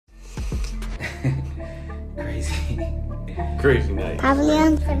crazy. Crazy night.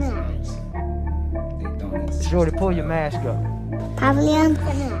 Pavilion Civilized. Shorty, pull your mask up. Pavilion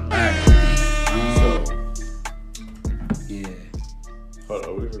Civilized. Yeah. Hold on,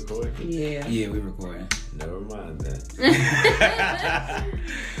 are we recording? Yeah. Yeah, we recording. Never mind that.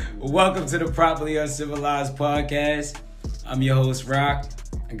 Welcome to the Properly Uncivilized podcast. I'm your host, Rock.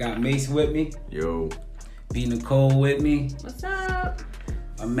 I got Mace with me. Yo. B. Nicole with me. What's up?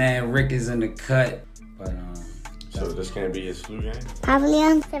 My man Rick is in the cut. But So this can't be his flu game?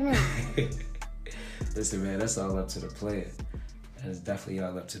 Pavilion Civilized. listen, man, that's all up to the player. That's definitely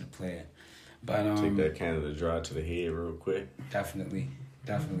all up to the player. But Take that Canada Dry to the head real quick. Definitely.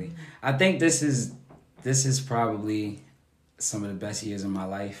 I think this is probably some of the best years of my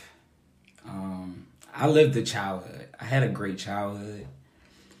life. I lived a childhood. I had a great childhood,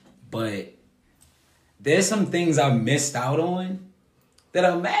 but there's some things I missed out on that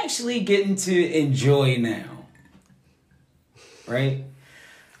I'm actually getting to enjoy now. Right?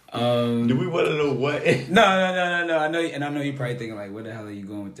 Do we want to know what? No. I know you're probably thinking like, where the hell are you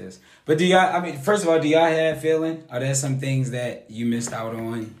going with this? But first of all, do y'all have that feeling? Are there some things that you missed out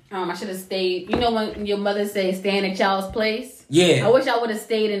on? I should have stayed. You know when your mother say stay in a child's place? Yeah. I wish I would have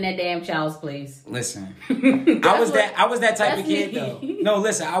stayed in that damn child's place. Listen, I was that type of kid me. though. No,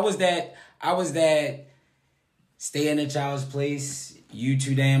 listen, I was that stay in a child's place. You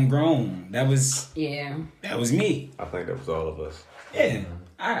too damn grown. That was me. I think that was all of us. Yeah.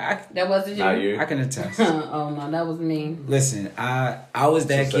 That wasn't you? Not you. I can attest. Oh no, that was me. Listen, I was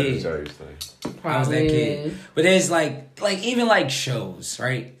that kid. I was that kid. But there's like even like shows,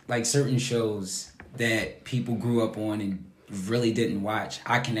 right? Like certain shows that people grew up on and really didn't watch,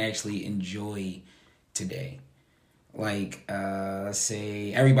 I can actually enjoy today. Like, let's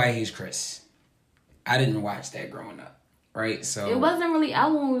say Everybody Hates Chris. I didn't watch that growing up, right? So it wasn't really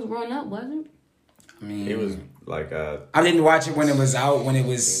out when we was growing up, was it? I mean, it was like I didn't watch it when it was out. When it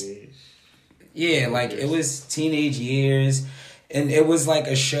was, yeah, like it was teenage years, and it was like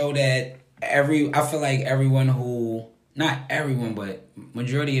a show that I feel like everyone who, not everyone, but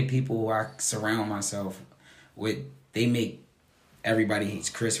majority of people who I surround myself with, they make Everybody Hates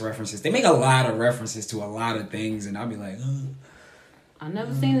Chris references. They make a lot of references to a lot of things, and I'll be like, I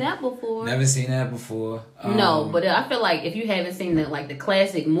never seen that before. Never seen that before. No, but I feel like if you haven't seen the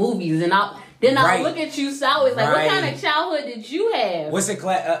classic movies, then I'll look at you sideways like, what kind of childhood did you have? What's a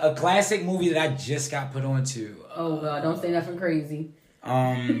classic movie that I just got put onto? Oh God, don't say nothing crazy.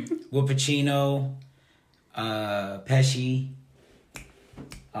 With Pacino, Pesci,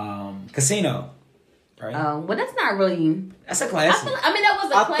 Casino, right? Well, that's not really. That's a classic. That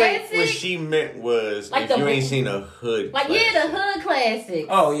was a classic. I think what she meant was like if you ain't seen a hood. Like classic. the hood classic.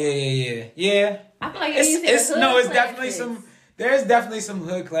 Oh yeah. I feel like it's definitely some. There's definitely some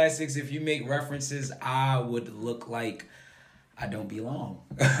hood classics. If you make references, I would look like I don't belong.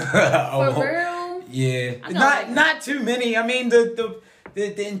 For real? Yeah. Not too many. I mean the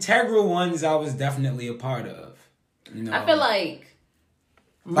integral ones I was definitely a part of. You know. I feel like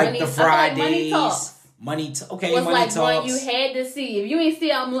the Fridays. Money Talks. Okay, was Money like Talks. one you had to see. If you ain't see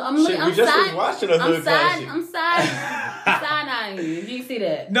it, I'm looking. We just was watching a hood classic. I'm side-eyeing you. If you see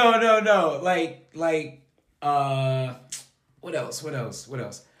that. No. Like what else? I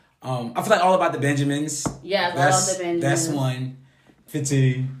feel like All About the Benjamins. Yeah, All About the Benjamins. That's one.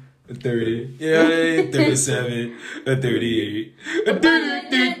 15, 30, 37, 38,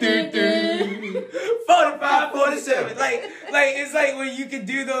 45, 47. Like it's like when you can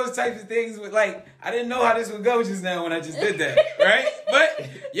do those types of things with like, I didn't know how this would go just now when I just did that, right? But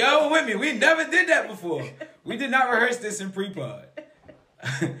y'all were with me. We never did that before. We did not rehearse this in pre-pod.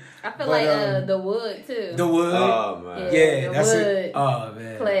 I feel like The Wood too. The Wood. Oh man. Yeah, The that's Wood. it. Oh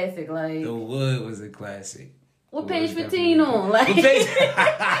man. Classic, like The Wood was a classic. What page 15 on? Like, What page?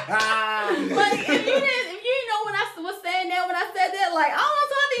 like if you didn't know when I was saying that when I said that, like I don't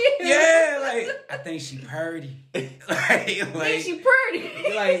talk to you. Yeah, like I think she purdy. like she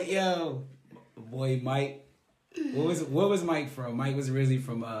pretty. Like yo, boy Mike. What was Mike from? Mike was originally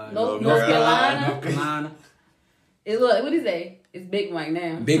from North Carolina. North Carolina. What do you say? It's Big Mike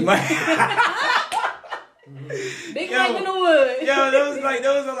now. Big Mike. Big Mike in the Wood. Yo, those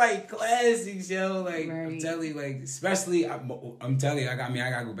are like classics, yo. Like right. I'm telling you, like especially I'm telling you, I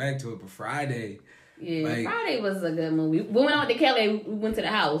gotta go back to it. But Friday. Yeah, like, Friday was a good movie. We went out to Kelly. We went to the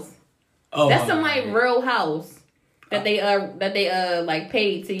house. Oh, that's somebody's real house that they like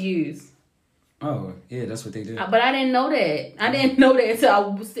paid to use. Oh yeah, that's what they do. But I didn't know that. I didn't know that until I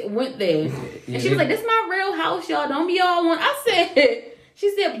went there. Yeah, and she was like, "This is my real house, y'all. Don't be all one." I said. She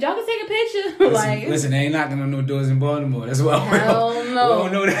said, "But y'all can take a picture." Listen, they ain't knocking on no doors in Baltimore. That's why hell no. We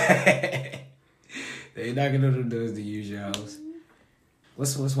don't know that. They You're knocking on them doors to use your house.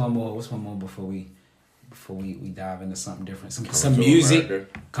 What's one more? What's one more before we dive into something different? Some music.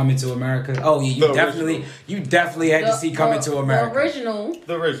 America. Coming to America. Oh yeah, you definitely had to see Coming to America.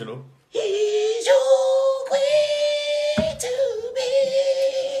 The original. He's your way to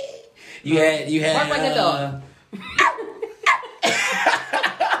be. You had. Bark like a dog.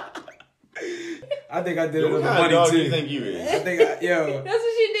 I think I did it with the money too. What kind of dog do you think you is? I think that's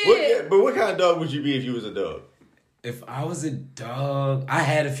what she did. But what kind of dog would you be if you was a dog? If I was a dog, I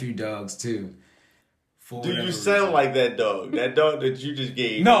had a few dogs too. Do you sound like that dog? That dog that you just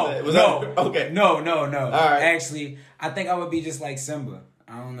gave? No. Okay. No. All right. Actually, I think I would be just like Simba.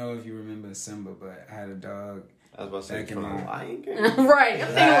 I don't know if you remember Simba, but I had a dog. I was about to say from the Lion King. Right. I'm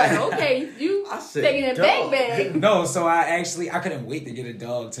thinking like, okay, you taking it bag. No, so I couldn't wait to get a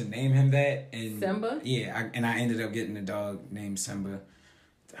dog to name him that. And Simba? Yeah, I ended up getting a dog named Simba.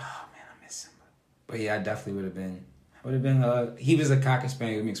 Oh man, I miss Simba. But yeah, I definitely would have been. He was a Cocker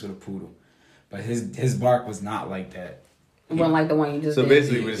Spaniel mixed with a poodle, but his bark was not like that. It wasn't like the one you just. So did.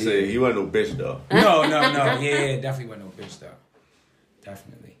 basically, we say he wasn't no bitch dog. No. Yeah, definitely wasn't no bitch dog.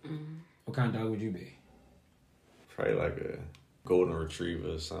 Definitely. Mm-hmm. What kind of dog would you be? Probably like a golden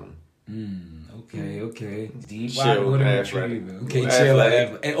retriiever or something. Okay. Deep golden retriever. Okay, chill.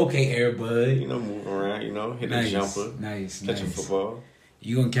 Okay, Air Bud. Move around. Hit a jumper. Nice. Catch a football.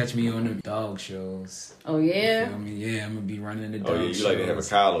 You gonna catch me on the dog shows. Oh yeah. You feel me? Yeah, I'm gonna be running the dog shows. You like to have a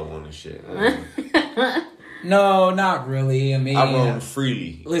collar on and shit. No, not really. I mean, I roam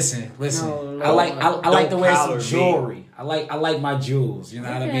freely. Listen. No. I like to wear some jewelry. I like my jewels. You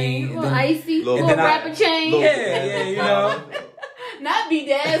know what I mean? Little icy, little rapper chain. Yeah. Not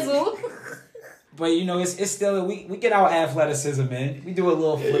bedazzled. But it's still we get our athleticism in. We do a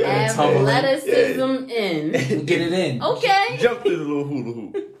little flip and tumble. Athleticism in. We get it in. Okay. Jump through the little hula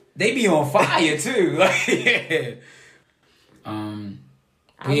hoop. They be on fire too.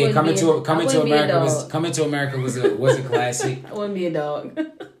 Coming to America was a classic. I wouldn't be a dog.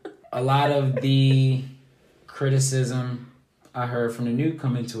 A lot of the criticism I heard from the new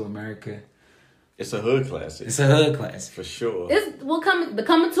Coming to America. It's a hood classic. For sure. The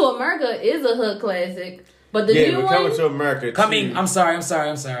Coming to America is a hood classic, but the new one. Coming to America. I'm sorry.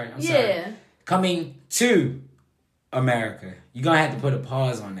 Yeah. Coming to America. You're gonna have to put a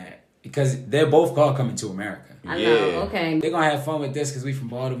pause on that because they're both called Coming to America. I know. Okay. They're gonna have fun with this because we from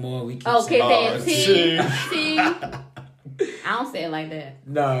Baltimore. We keep See. I don't say it like that.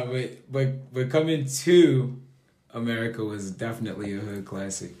 No, but Coming to America was definitely a hood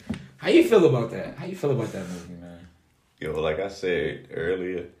classic. How you feel about that? How you feel about that movie, man? Yo, like I said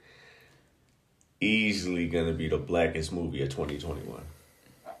earlier, easily gonna be the blackest movie of 2021.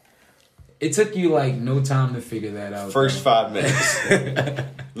 It took you like no time to figure that out. First 5 minutes.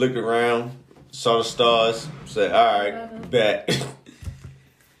 Looked around, saw the stars, said, all right, bet.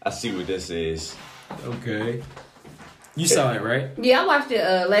 I see what this is. Okay. You saw it, right? Yeah, I watched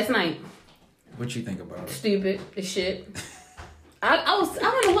it last night. What you think about it? Stupid as shit. I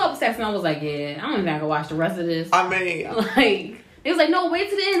don't know what I was texting. I was like, yeah, I don't even have to watch the rest of this. I mean, like, it was like, no, wait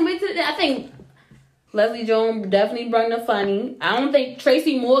to the end. I think Leslie Jones definitely brought the funny. I don't think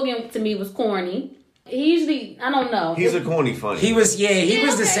Tracy Morgan to me was corny. He usually, I don't know. He's a corny funny. He was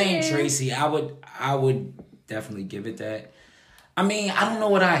the same Tracy. I would definitely give it that. I mean, I don't know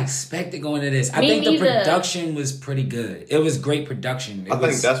what I expected going to this. I think the production was pretty good. It was great production. I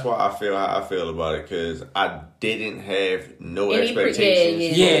think that's why I feel how I feel about it, because I didn't have no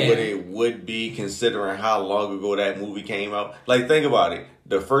expectations for what it would be, considering how long ago that movie came out. Like, think about it.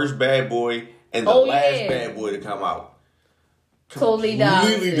 The first Bad Boy and the last Bad Boy to come out. Totally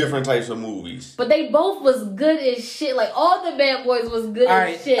completely different types of movies. But they both was good as shit. Like, all the Bad Boys was good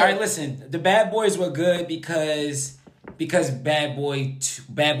as shit. All right, listen. The Bad Boys were good because Bad Boy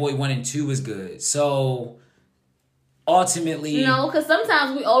 1 and 2 was good. So ultimately, no, because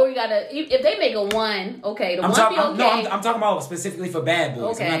sometimes we already gotta. If they make a 1, okay, I'm talking about specifically for Bad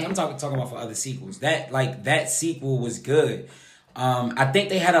Boys. Okay. I'm talking about for other sequels. That sequel was good. I think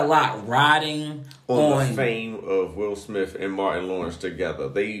they had a lot riding on the fame of Will Smith and Martin Lawrence together.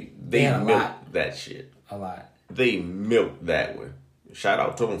 They milked that shit. A lot. They milked that one. Shout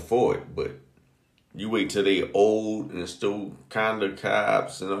out to them for it, but. You wait till they old and still kind of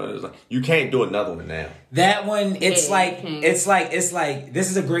cops and all that. You can't do another one now. That one, it's like this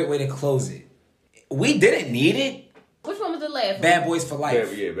is a great way to close it. We didn't need it. Which one was the last one? Bad Boys for Life.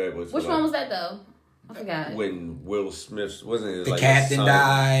 Bad Boys for Life. Which one was that though? I forgot. When Will Smith wasn't it the captain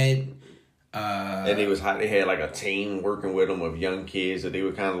died. And they had like a team working with them of young kids that they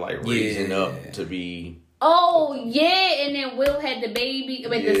were kind of like raising up to be Oh yeah, and then Will had the baby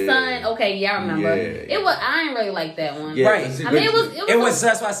with the son. Okay, yeah, I remember. It was. I didn't really like that one. Yeah, right. I mean, it was.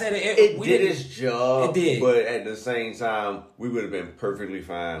 That's why I said it did its job. It did, but at the same time, we would have been perfectly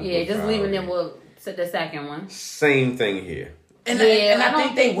fine. Yeah, just leaving them with the second one. Same thing here. And I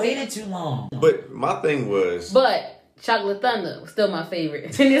think they waited too long. But my thing was. But Chocolate Thunder was still my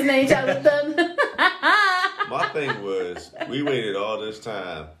favorite. And his name Chocolate Thunder. My thing was we waited all this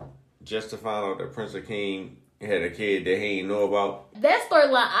time just to find out that Prince Akeem had a kid that he ain't know about. That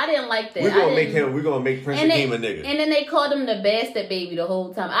storyline, I didn't like that. We're gonna make Prince Akeem a nigga. And then they called him the bastard baby the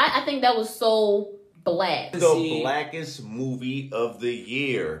whole time. I think that was so black. The blackest movie of the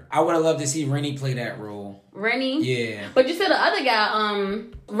year. I would have loved to see Rennie play that role. Rennie? Yeah. But you said the other guy,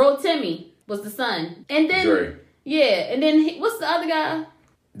 Rotimi was the son. And then Dre. Yeah, and then what's the other guy?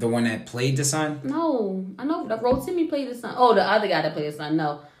 The one that played the son? No, I know the Rotimi played the son. Oh, the other guy that played the son.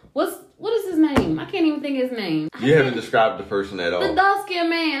 No. What is his name? I can't even think his name. You haven't described the person at all. The dark skinned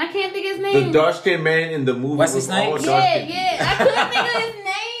man. I can't think his name. The dark skinned man in the movie was all dark. Yeah. I couldn't think of his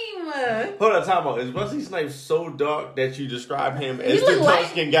name. Hold on, time out. Is Wesley Snipes so dark that you describe him as the dark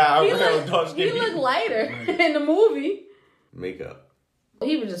skinned guy? He looked lighter in the movie. Makeup.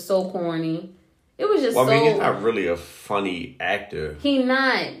 He was just so corny. It was just I mean, he's not really a funny actor. He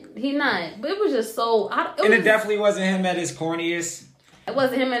not. But it was just so. It definitely wasn't him at his corniest. It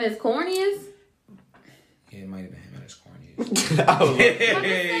wasn't him at his corniest? Yeah, it might have been him at his corniest. The only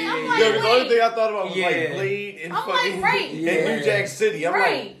thing I thought about was like Blade and fucking and New Jack City. I'm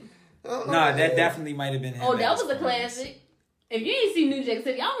like, nah, that definitely might have been him. Oh, that was a classic. If you ain't seen New Jack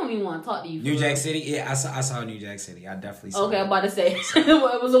City, I don't even want to talk to you. New Jack City? Yeah, I saw New Jack City. I definitely saw it. I'm about to say. It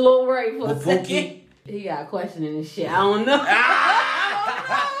was a little right for a second. Pookie? He got a question in his shit. I don't know.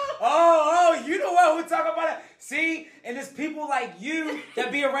 Oh, you know what? We're talking about it. See? And it's people like you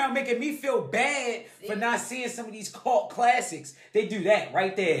that be around making me feel bad for not seeing some of these cult classics. They do that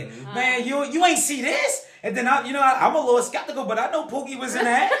right there. Man, you ain't see this? And then I'm a little skeptical, but I know Pookie was in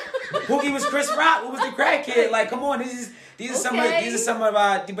that. Pookie was Chris Rock, who was the crackhead. Like, come on, these are some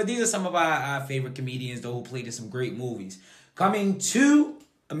of our favorite comedians though who played in some great movies. Coming to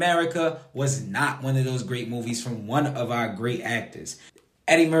America was not one of those great movies from one of our great actors.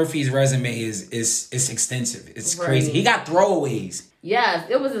 Eddie Murphy's resume is extensive. It's crazy. He got throwaways. Yes,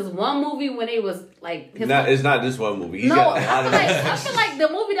 it was this one movie when he was like. It's not this one movie. I feel like the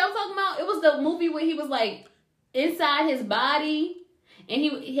movie that I'm talking about. It was the movie where he was like inside his body, and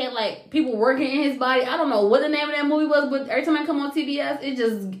he had like people working in his body. I don't know what the name of that movie was, but every time I come on TBS, it's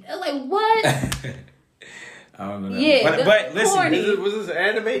like what. I don't know. Yeah, but listen, was this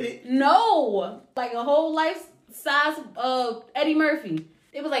animated? No, like a whole life size of Eddie Murphy.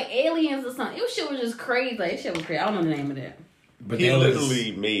 It was like aliens or something. Shit was just crazy. Like, shit was crazy. I don't know the name of that. But he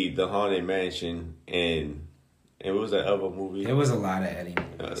literally made The Haunted Mansion and what was that other movie? There was a lot of Eddie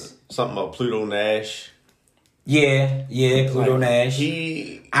movies. Something about Pluto Nash. Yeah, Pluto Nash.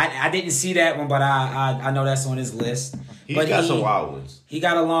 I didn't see that one, but I know that's on his list. He's got some wild ones. He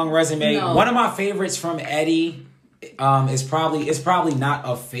got a long resume. No. One of my favorites from Eddie is probably not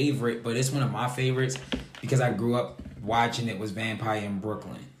a favorite, but it's one of my favorites because I grew up watching it, was Vampire in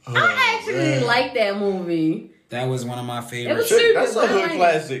Brooklyn. I actually like that movie. That was one of my favorites. That's a hood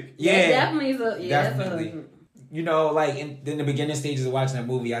classic. Yeah, definitely. Definitely. You know, like in the beginning stages of watching that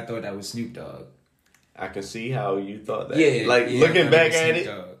movie, I thought that was Snoop Dogg. I can see how you thought that. Yeah, looking back at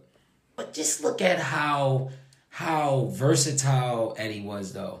it. But just look at how versatile Eddie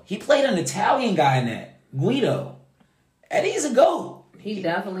was, though. He played an Italian guy in that, Guido. Eddie's a GOAT. He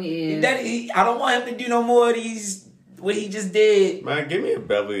definitely is. I don't want him to do no more of these. What he just did. Man, give me a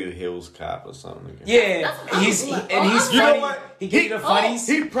Beverly Hills Cop or something. Yeah, he's funny. You know what? He gave the funnies.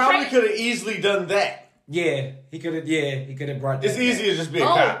 He probably could have easily done that. Yeah, he could have. Yeah, he could have brought that. It's easy to just be a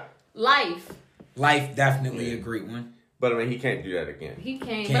cop. Life, definitely a great one. But I mean, he can't do that again. He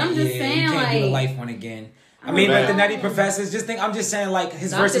can't. But I'm just saying, he can't do the Life one again. I mean, like the Nutty Professors. I'm just saying, like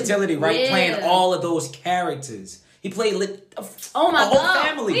his versatility, right? Yeah. Playing all of those characters. He played a whole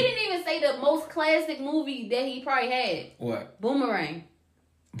family. We didn't even say the most classic movie that he probably had. What? Boomerang.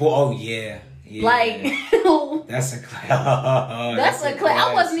 Oh yeah. Like that's a classic. That's a classic.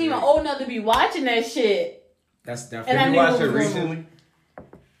 I wasn't even old enough to be watching that shit. That's definitely. Have you watched it recently?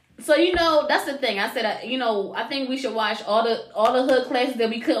 So that's the thing. I said, I think we should watch all the hood classics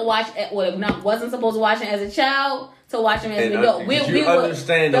that we couldn't watch wasn't supposed to watch it as a child. To watch them as an adult. We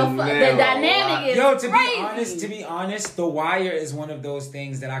understand them now. The dynamic is crazy. To be honest, The Wire is one of those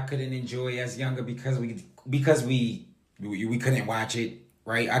things that I couldn't enjoy as younger because we couldn't watch it,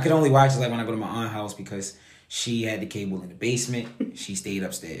 right? I could only watch it like when I go to my aunt's house because She had the cable in the basement. She stayed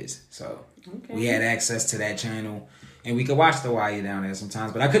upstairs. So we had access to that channel. And we could watch The Wire down there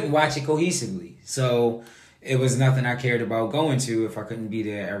sometimes. But I couldn't watch it cohesively. So it was nothing I cared about going to if I couldn't be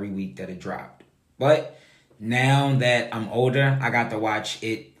there every week that it dropped. But now that I'm older, I got to watch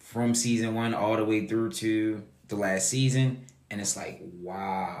it from season 1 all the way through to the last season. And it's like,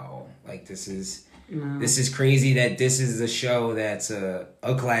 wow. Like, this is crazy that this is a show that's a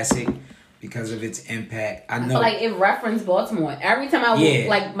classic. Because of its impact. I know. I feel like it referenced Baltimore. Every time I was,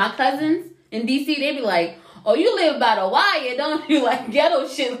 like, my cousins in DC, they'd be like, oh, you live by The Wire, don't you? Like, ghetto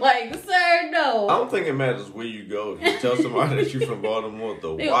shit. Like, sir, no. I don't think it matters where you go. If you tell somebody that you're from Baltimore,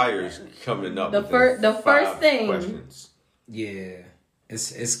 The Wire's coming up. The first thing. Questions. Yeah.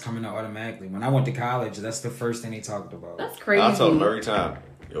 It's coming up automatically. When I went to college, that's the first thing they talked about. That's crazy. I tell them every time.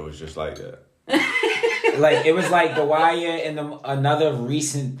 It was just like that. Like, it was like The Wire, and another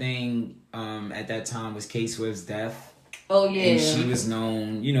recent thing at that time was K-Swift's death. Oh, yeah. And she was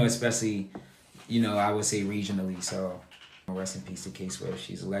known, especially, I would say regionally. So, rest in peace to K-Swift.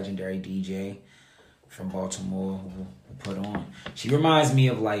 She's a legendary DJ from Baltimore who put on. She reminds me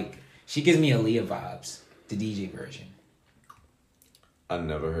of, she gives me Aaliyah vibes, the DJ version. I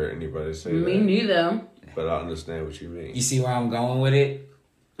never heard anybody say Me that. Me neither. But I understand what you mean. You see where I'm going with it?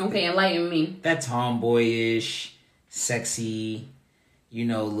 Okay, enlighten me. That tomboyish, sexy,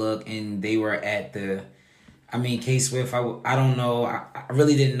 look, and they were at K-Swift, I don't know, I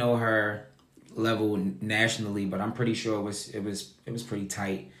really didn't know her level nationally, but I'm pretty sure it was pretty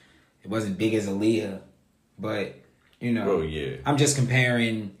tight. It wasn't big as Aaliyah, but, Oh, yeah. I'm just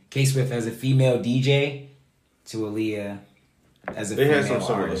comparing K-Swift as a female DJ to Aaliyah as a female artist. They had some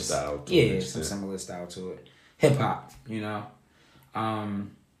similar style to it. Yeah, some similar style to it. Hip-hop,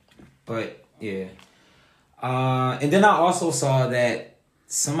 But, yeah. And then I also saw that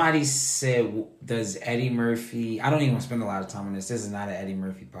somebody said, does Eddie Murphy... I don't even want to spend a lot of time on this. This is not an Eddie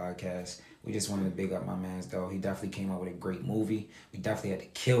Murphy podcast. We just wanted to big up my man's, though. He definitely came out with a great movie. We definitely had to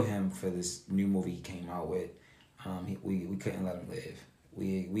kill him for this new movie he came out with. We couldn't let him live.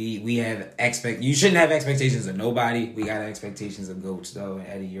 We have you shouldn't have expectations of nobody. We got expectations of GOATs, though, and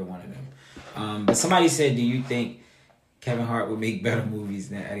Eddie, you're one of them. But somebody said, do you think Kevin Hart would make better movies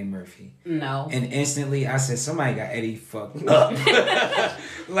than Eddie Murphy? No. And instantly I said, somebody got Eddie fucked up. I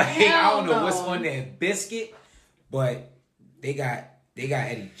don't know what's on that biscuit, but they got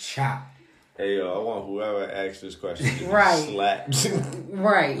Eddie chopped. Hey, I want whoever asked this question to be right. slapped.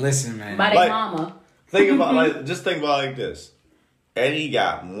 Right. Listen, man. By their mama. Think about like this. Eddie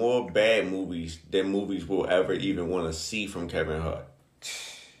got more bad movies than movies we'll ever even want to see from Kevin Hart.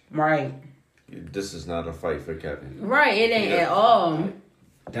 Right. This is not a fight for Kevin. Right, it ain't at all.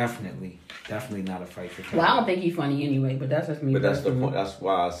 Definitely not a fight for Kevin. Well, I don't think he's funny anyway, but that's just me. But that's the point. That's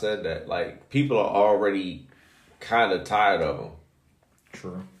why I said that. Like, people are already kind of tired of him.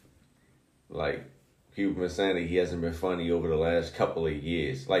 True. Like, people been saying that he hasn't been funny over the last couple of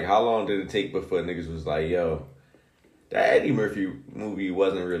years. Like, how long did it take before niggas was like, yo, that Eddie Murphy movie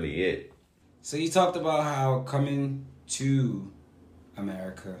wasn't really it? So you talked about how Coming to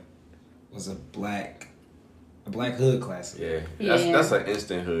America was a black hood classic. Yeah. That's an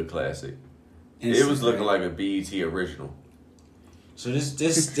instant hood classic. It was looking like a BET original. So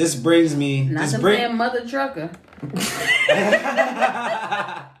this brings me... Not the damn mother trucker.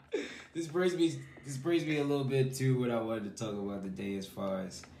 This brings me a little bit to what I wanted to talk about today as far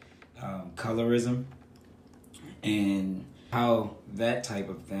as colorism and how that type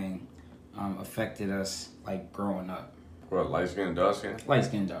of thing affected us, like, growing up. What, light skin, dark skin? Light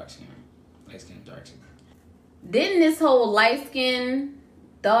skin, dark skin. Light skin, dark skin. Didn't this whole light skin,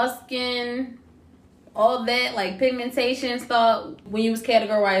 dark skin, all that, like, pigmentation start when you was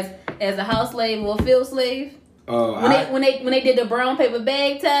categorized as a house slave or a field slave? When they did the brown paper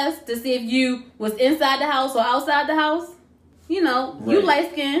bag test to see if you was inside the house or outside the house, you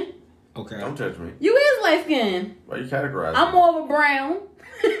light skin. Okay. Don't touch me. You is light skin. Why you categorize? I'm more of a brown.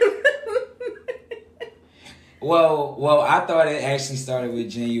 Well, I thought it actually started with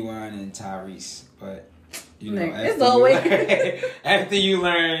Genuine and Tyrese, but after you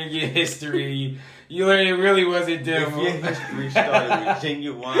learn your history. You learn it really wasn't them. If your history started with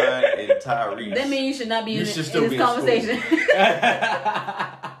Genuine and Tyrese, that means you should not be in this conversation.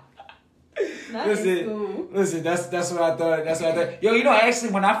 Listen. That's what I thought. Yo,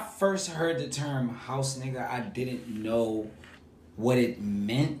 actually, when I first heard the term house nigga, I didn't know what it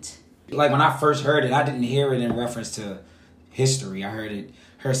meant. Like, when I first heard it, I didn't hear it in reference to history. I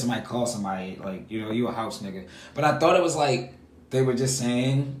heard somebody call somebody, like, you a house nigga. But I thought it was like they were just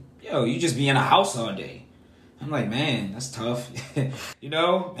saying, yo, you just be in a house all day. I'm like, man, that's tough. You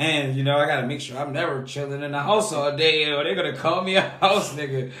know, man, I gotta make sure I'm never chilling in the house all day, or they're gonna call me a house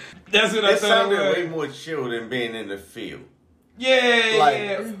nigga. That's what I thought. It sounded way more chill than being in the field. Yeah, like,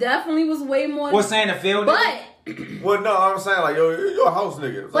 it definitely was way more. What's saying the field? But well, no, I'm saying like, yo, you're a house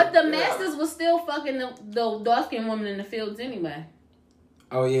nigga. It's but like, the masters was still fucking the dark-skinned woman in the fields anyway.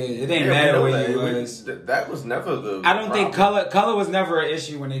 Oh yeah, it didn't matter where you was. That was never the. I don't think color was never an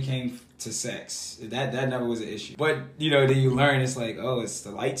issue when it came to sex. That never was an issue. But then you learn it's like, oh, it's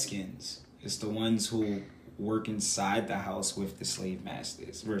the light skins. It's the ones who work inside the house with the slave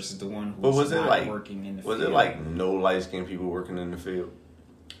masters versus the one who's not working in the field. Was it like no light skinned people working in the field?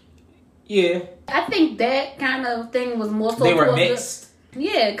 Yeah, I think that kind of thing was more so. They were mixed.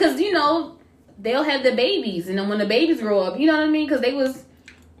 Yeah, because they'll have the babies, and then when the babies grow up, you know what I mean? Because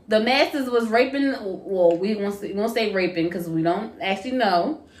the masters was raping. Well, we won't say raping because we don't actually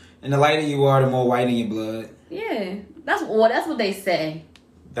know. And the lighter you are, the more white in your blood. Yeah, that's what they say.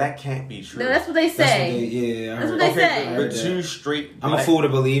 That can't be true. No, that's what they say. That's what they say. But two straight. I'm a fool to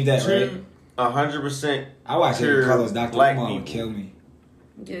believe that, right? 100%. I watch Hidden Colors. Dr. Umar would kill me.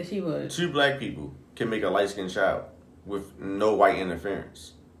 Yeah, she would. 2 black people can make a light skinned child with no white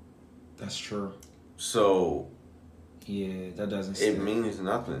interference. That's true. So. Yeah, that doesn't. It means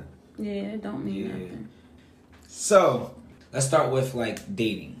nothing. Yeah, it don't mean nothing. So let's start with like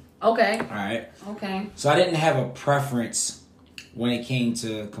dating. Okay. All right. Okay. So I didn't have a preference when it came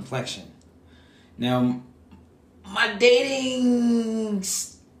to complexion. Now, my dating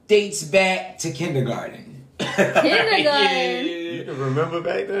dates back to kindergarten. Kindergarten? You can remember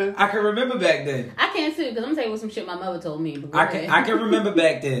back then? I can remember back then. I can't see it because I'm telling you some shit my mother told me. I can remember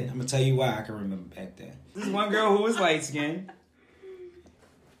back then. I'm going to tell you why I can remember back then. This is one girl who was light-skinned.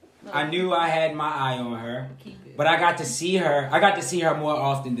 I knew I had my eye on her. But I got to see her. I got to see her more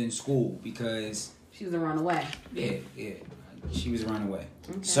often than school because she was around the way. Yeah. She was around the way.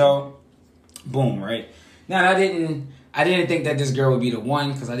 Okay. So, boom, right? Now I didn't think that this girl would be the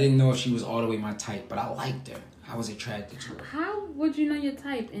one because I didn't know if she was all the way my type, but I liked her. I was attracted to her. How would you know your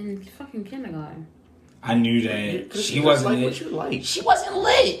type in fucking kindergarten? I knew that she wasn't lit. What you like. She wasn't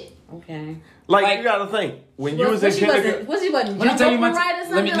lit. Okay. Like you gotta think when you was in kindergarten. Was she wasn't? Let me tell you my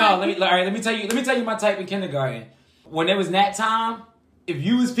let me tell you my type in kindergarten. When it was nap time, if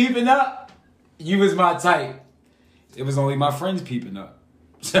you was peeping up, you was my type. It was only my friends peeping up,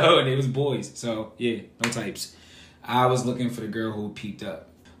 so they was boys. So yeah, no types. I was looking for the girl who peeped up.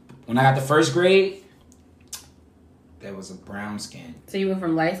 When I got to first grade, there was a brown skin. So you went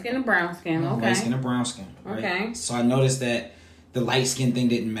from light skin to brown skin. Okay. Light skin to brown skin. Right? Okay. So I noticed that the light skin thing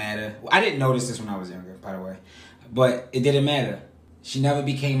didn't matter. I didn't notice this when I was younger, by the way. But it didn't matter. She never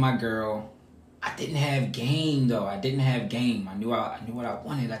became my girl. I didn't have game, though. I didn't have game. I knew what I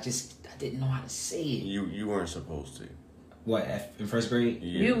wanted. I didn't know how to say it. You weren't supposed to. What, in first grade?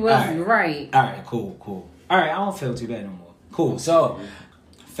 Yeah. You wasn't right. All right, cool. All right, I don't feel too bad no more. Cool. So,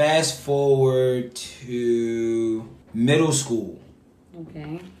 fast forward to middle school.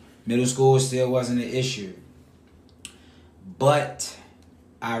 Okay. Middle school still wasn't an issue. But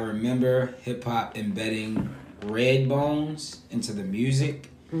I remember hip-hop embedding Redbones into the music.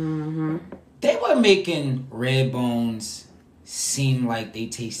 Mm-hmm. They were making Redbones seem like they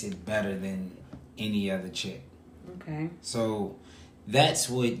tasted better than any other chick. Okay. So that's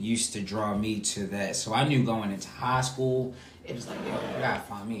what used to draw me to that. So I knew going into high school, it was like, yo, I gotta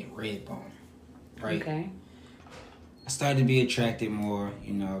find me a Redbone. Right? Okay. I started to be attracted more,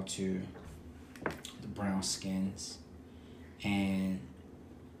 to the brown skins. And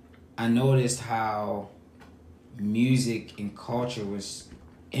I noticed how music and culture was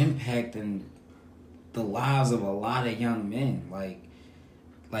impacting the lives of a lot of young men.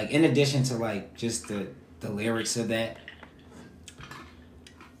 Like in addition to like just the lyrics of that,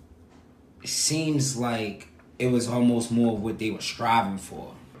 it seems like it was almost more of what they were striving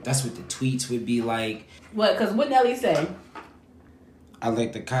for. That's what the tweets would be like. What? Because what Nelly say? I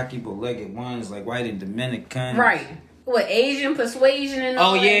like the cocky bow-legged ones, like white and Dominican. Right. What, Asian persuasion and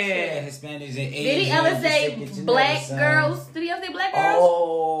all that shit? Hispanics and Asian. Did he ever say black girls? Did he ever say black girls?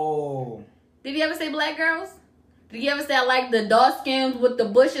 Oh. Did he ever say black girls? Did he ever say I like the dark skins with the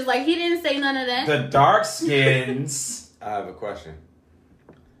bushes? Like, he didn't say none of that. The dark skins. I have a question.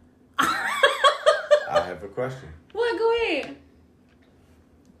 What? Go ahead.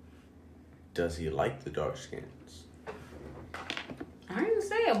 Does he like the dark skins? I didn't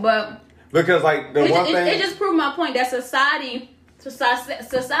say it, but... Because, like, it just proved my point that society is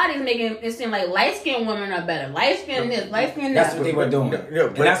making it seem like light-skinned women are better. Light-skinned this, light-skinned that. That's what they were doing.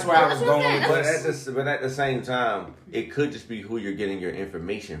 And that's where I was going with this. But at the same time, it could just be who you're getting your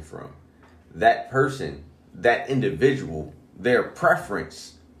information from. That person that individual, their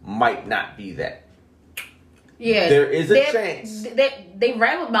preference might not be that. Yeah, there is a chance. They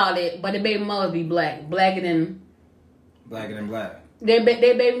rap about it, but the baby mamas be blacker than black. Their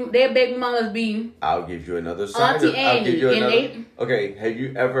baby mamas be. I'll give you another side. Auntie Annie. I'll give you another. Okay, have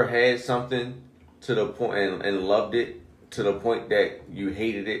you ever had something to the point and loved it to the point that you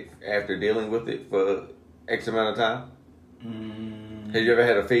hated it after dealing with it for X amount of time? Have you ever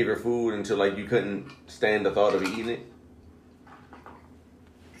had a favorite food until like you couldn't stand the thought of eating it?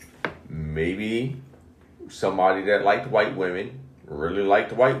 Maybe somebody that liked white women, really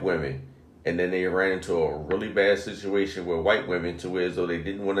liked white women, and then they ran into a really bad situation with white women to where as though they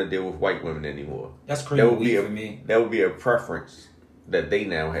didn't want to deal with white women anymore. That's crazy for me. That would be a preference that they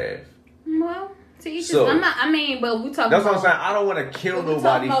now have. Well, to each his. I'm not. I mean, but we talking. That's what I'm saying. I don't want to kill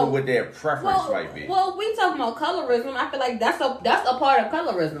nobody for what their preference might be. Well, we talking about colorism. I feel like that's a part of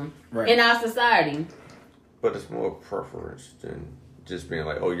colorism in our society. But it's more preference than just being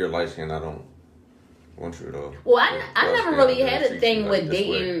like, oh, you're light skinned. I don't want you at all. Well, I never really had a thing with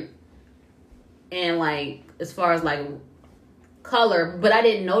dating and like as far as like color, but I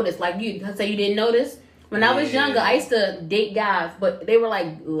didn't notice. Like you say, you didn't notice. When I was younger, I used to date guys, but they were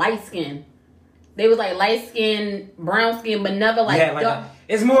like light skinned. They was like light skin, brown skin, but never like dark.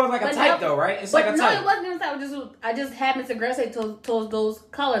 It's more like a type though, right? It's like a type. No, it wasn't even a type. I just happened to gravitate towards those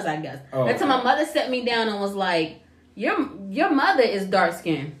colors, I guess. Oh, that's when my mother set me down and was like, Your mother is dark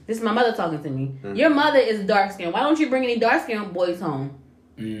skinned. This is my mother talking to me. Mm-hmm. Your mother is dark skinned. Why don't you bring any dark skinned boys home?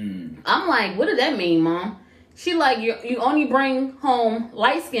 I'm like, what does that mean, Mom? She like, you only bring home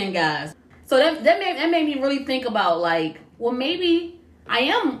light skinned guys. So that made me really think about like, well, maybe I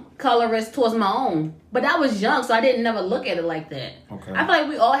am colorist towards my own, but I was young, so I didn't never look at it like that. Okay. I feel like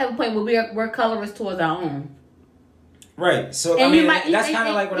we all have a point where we're colorist towards our own. Right. So and I mean, that's kind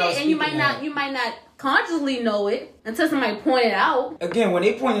of like what I was. And you might not consciously know it until somebody pointed out. Again, when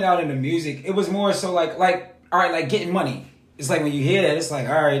they pointed out in the music, it was more so like all right, like getting money. It's like when you hear that, it's like,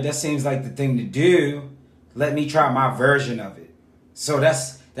 all right, that seems like the thing to do. Let me try my version of it. So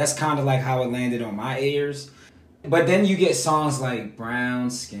that's kind of like how it landed on my ears. But then you get songs like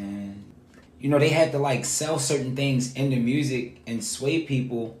Brown Skin. You know, they had to like sell certain things in the music and sway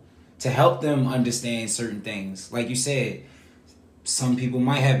people to help them understand certain things. Like you said, some people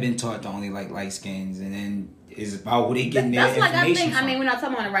might have been taught to only like light skins, and then it's about who they getting their information from. I mean, we're not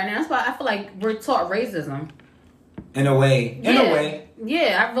talking about it right now. That's why I feel like we're taught racism. In a way.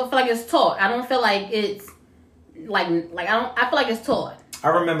 Yeah, I feel like it's taught. I don't feel like it's I feel like it's taught. I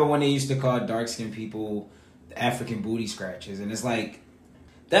remember when they used to call dark-skinned people African booty scratchers, and it's like,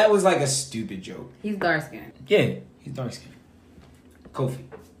 that was like a stupid joke. He's dark-skinned. Yeah, he's dark-skinned. Kofi.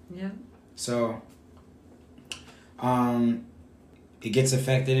 Yeah. So, it gets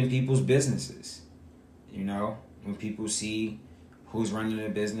affected in people's businesses. You know, when people see who's running the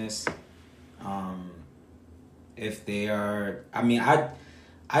business, if they are, I mean,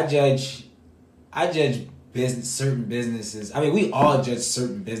 I judge certain businesses. I mean, we all judge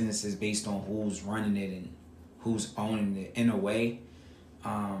certain businesses based on who's running it and who's owning it in a way.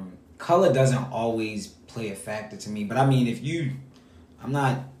 Color doesn't always play a factor to me, but I mean,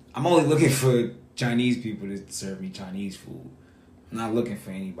 I'm only looking for Chinese people to serve me Chinese food. I'm not looking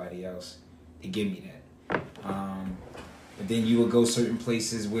for anybody else to give me that. But then you would go certain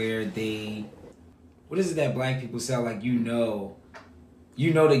places where what is it that black people sell? Like, you know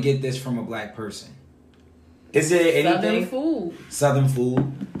to get this from a black person. Is there anything? Southern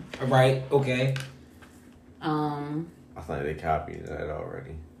food. All right. Okay. I think they copied that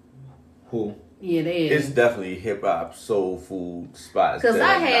already. Who? Yeah, they is. It's definitely hip hop soul food spots. Cause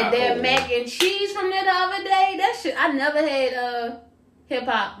I had that mac and cheese from there the other day. That shit, I never had hip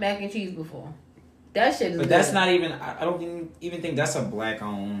hop mac and cheese before. That shit is. But that's not even. I don't even think that's a black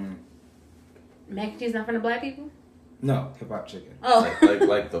owned. Mac and cheese not from the black people. No, hip hop chicken. Oh,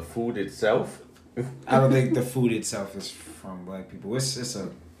 like the food itself. I don't think the food itself is from black people. It's a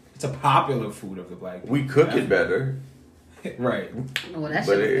popular food of the black people. We cook it better. Right. Well, that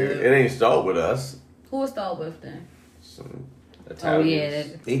but it ain't stalled with us. Who was stalled with then? Some Italians. Oh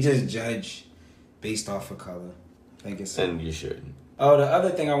yeah. They just judge based off of color. I think it's. And you shouldn't. Oh, the other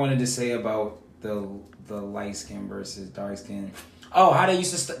thing I wanted to say about the light skin versus dark skin. Oh, how they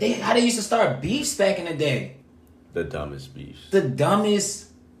used to start beefs back in the day. The dumbest beefs. The dumbest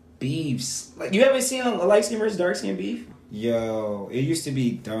beefs. Like, you ever seen a light skin versus dark skin beef? Yo, it used to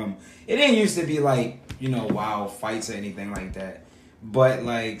be dumb. It didn't used to be like, wild fights or anything like that. But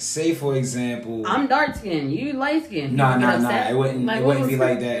like, say for example, I'm dark skinned, you light skinned. Nah. It wouldn't be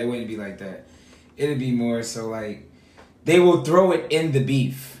like that. It wouldn't be like that. It'd be more so like they will throw it in the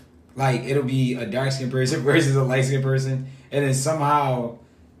beef. Like, it'll be a dark-skinned person versus a light-skinned person. And then somehow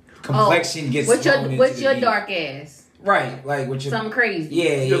complexion gets thrown with your dark ass. Right. Like, with your... Something crazy.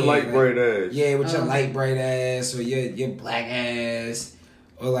 Yeah, your light, bright ass. Yeah, with your light, bright ass or your black ass.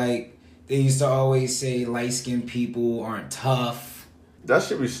 Or, like, they used to always say light-skinned people aren't tough. That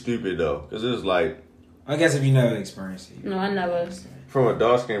should be stupid, though. Because it's like... I guess if you never experienced it. No, I never. From a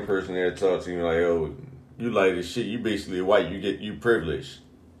dark-skinned person there talk to you like, oh, you light as shit. You basically white. You privileged.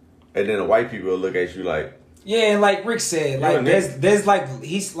 And then the white people will look at you like... Yeah, and like Rick said, like there's like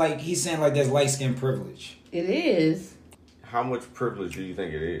he's saying like there's light skin privilege. It is. How much privilege do you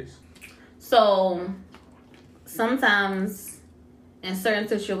think it is? So sometimes in certain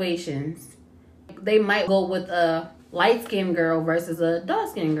situations, they might go with a light skinned girl versus a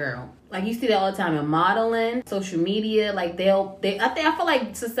dark skinned girl. Like you see that all the time in modeling, social media. Like I feel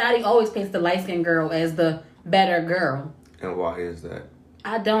like society always paints the light skinned girl as the better girl. And why is that?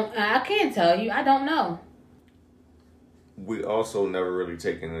 I can't tell you. I don't know. We also never really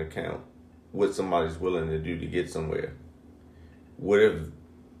take into account what somebody's willing to do to get somewhere. What if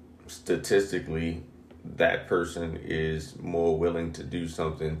statistically that person is more willing to do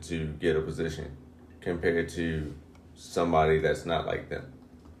something to get a position compared to somebody that's not like them?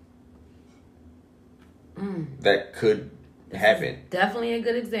 That could happen. Definitely a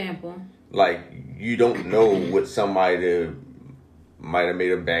good example. Like, you don't know what somebody might have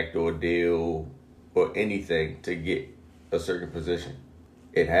made a backdoor deal or anything to get a certain position.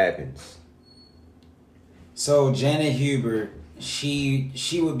 It happens. So Janet Hubert, she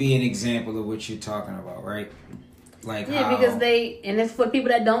would be an example of what you're talking about, right? Like because and it's for people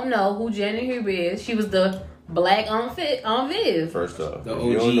that don't know who Janet Hubert is. She was the black on Viv. First off, if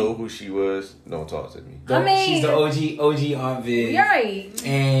you don't know who she was, don't talk to me. She's the OG on Viv. Right.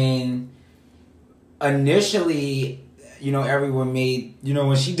 And initially, everyone made,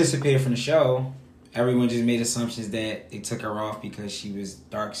 when she disappeared from the show, everyone just made assumptions that they took her off because she was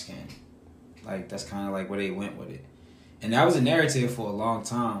dark-skinned. Like, that's kind of like where they went with it. And that was a narrative for a long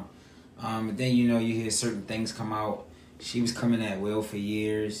time. But then, you hear certain things come out. She was coming at Will for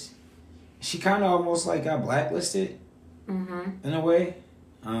years. She kind of almost, like, got blacklisted in a way.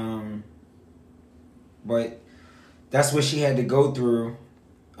 But that's what she had to go through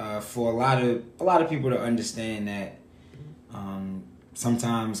for a lot of people to understand that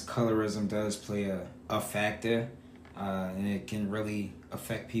sometimes colorism does play a factor, and it can really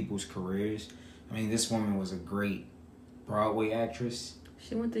affect people's careers. I mean, this woman was a great Broadway actress.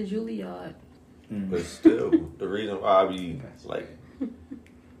 She went to Juilliard. But still, the reason why I be like,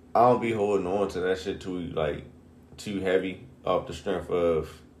 I don't be holding on to that shit too heavy off the strength of,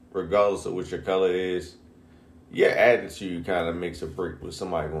 regardless of what your color is, your attitude kind of makes a break what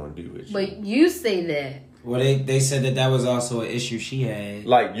somebody going to do with you. But you say that. Well, they said that was also an issue she had.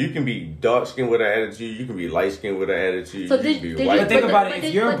 Like, you can be dark skinned with an attitude, you can be light skinned with an attitude. So you can be white. But think about it.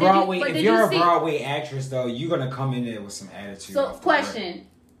 If you're a Broadway actress, though, you're gonna come in there with some attitude. So, question.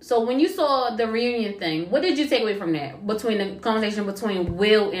 So, when you saw the reunion thing, what did you take away from that? Between the conversation between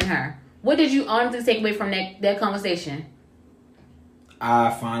Will and her, what did you honestly take away from that conversation?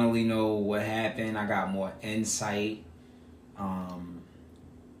 I finally know what happened. I got more insight.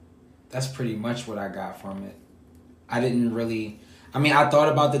 That's pretty much what I got from it. I thought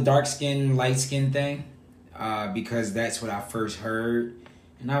about the dark skin, light skin thing, because that's what I first heard.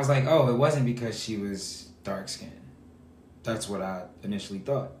 And I was like, oh, it wasn't because she was dark skinned. That's what I initially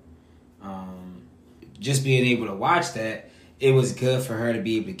thought. Just being able to watch that, it was good for her to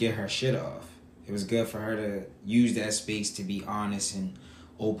be able to get her shit off. It was good for her to use that space to be honest and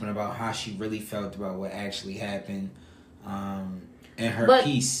open about how she really felt about what actually happened. And her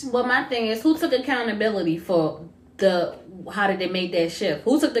piece. But my thing is, who took accountability for how did they make that shift?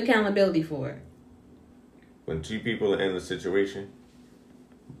 Who took the accountability for it? When two people are in the situation,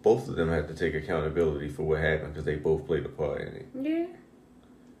 both of them have to take accountability for what happened because they both played a part in it. Yeah.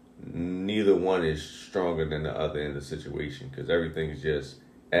 Neither one is stronger than the other in the situation because everything is just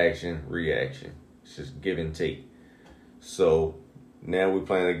action, reaction. It's just give and take. So now we're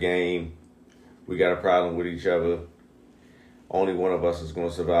playing a game. We got a problem with each other. Only one of us is going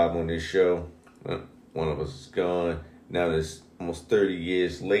to survive on this show. One of us is gone. Now it's almost 30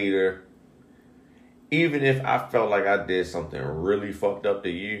 years later. Even if I felt like I did something really fucked up to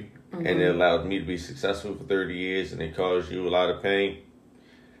you and it allowed me to be successful for 30 years and it caused you a lot of pain,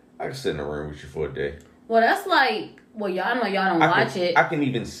 I can sit in a room with you for a day. Well, that's like, y'all know y'all don't watch it. I can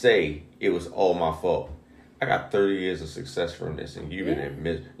even say it was all my fault. I got 30 years of success from this and you've been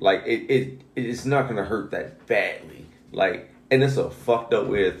admitted. Like, it's not going to hurt that badly. Like, And it's a fucked up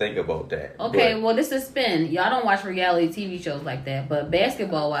way to think about that. Okay, well, this is spin. Y'all don't watch reality TV shows like that, but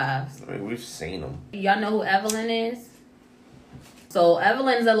Basketball Wives. I mean, we've seen them. Y'all know who Evelyn is? So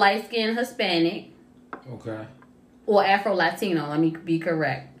Evelyn's a light-skinned Hispanic. Okay. Or Afro-Latino, let me be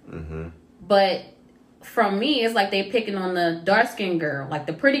correct. Mm-hmm. But from me, it's like they picking on the dark-skinned girl. Like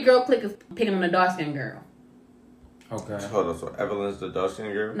the pretty girl clique is picking on the dark-skinned girl. Okay. Hold on, so Evelyn's the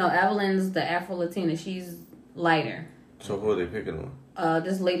dark-skinned girl? No, Evelyn's the Afro-Latina. She's lighter. So who are they picking on?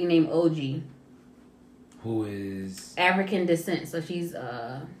 This lady named OG. Who is African descent, so she's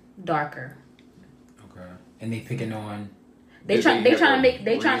darker. Okay. And they picking on. I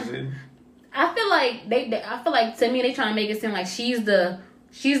feel like to me they trying to make it seem like she's the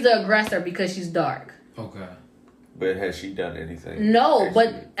aggressor because she's dark. Okay. But has she done anything? No,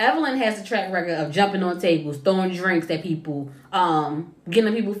 but Evelyn has a track record of jumping on tables, throwing drinks at people, getting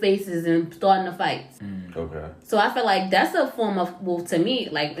in people's faces and starting the fights. Okay. So I feel like that's a form of, well, to me,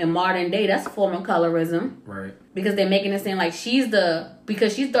 like in modern day, that's a form of colorism. Right. Because they're making it seem like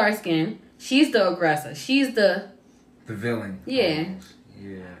because she's dark skinned, she's the aggressor. She's the villain. Yeah.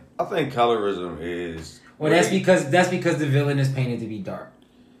 Yeah. I think colorism is. Well, that's because the villain is painted to be dark.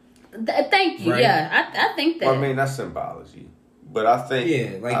 Thank you. Right? Yeah, I think that. Well, I mean, that's symbology, but I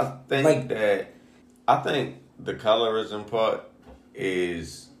think I think the colorism part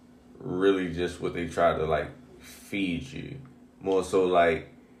is really just what they try to like feed you. More so like,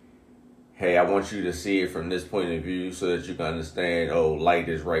 hey, I want you to see it from this point of view so that you can understand. Oh, light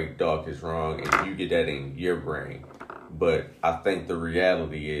is right, dark is wrong, and you get that in your brain. But I think the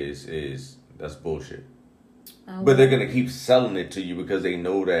reality is that's bullshit. Oh, but they're going to keep selling it to you because they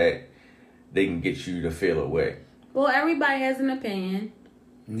know that they can get you to feel away. Well, everybody has an opinion.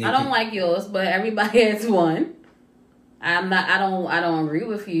 I don't like yours, but everybody has one. I don't agree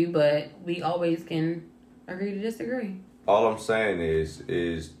with you, but we always can agree to disagree. All I'm saying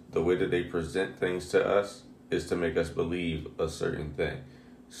is the way that they present things to us is to make us believe a certain thing.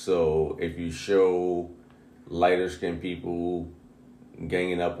 So if you show lighter skinned people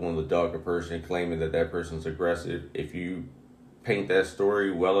ganging up on the darker person, claiming that person's aggressive, if you paint that story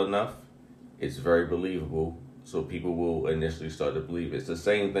well enough, it's very believable. So people will initially start to believe it. It's the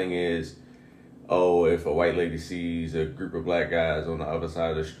same thing as, if a white lady sees a group of black guys on the other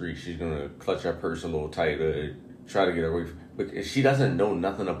side of the street, she's going to clutch her purse a little tighter and try to get away. But she doesn't know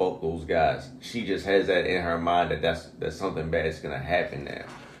nothing about those guys. She just has that in her mind that that's something bad is going to happen now.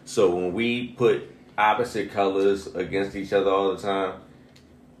 So when we put opposite colors against each other all the time,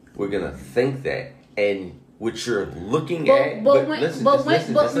 we're gonna think that, and what you're looking at. But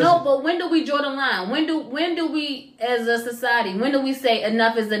when do we draw the line? When do we, as a society, when do we say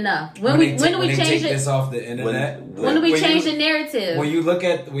enough is enough? When do we change this off the internet? When do we change the narrative? When you look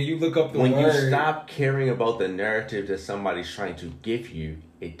up the word, when you stop caring about the narrative that somebody's trying to give you,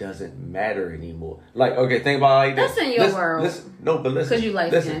 it doesn't matter anymore. Like, okay, think about it like this. That's in your world. Listen, because you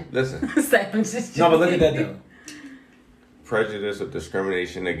like listen. No, but look at that though. Prejudice or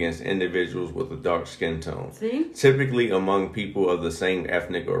discrimination against individuals with a dark skin tone. See? Typically among people of the same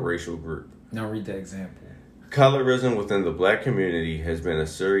ethnic or racial group. Now read the example. Colorism within the black community has been a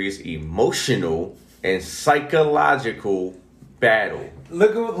serious emotional and psychological battle.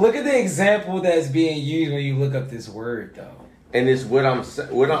 Look at the example that's being used when you look up this word though. And it's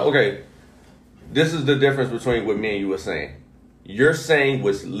okay. This is the difference between what me and you were saying. You're saying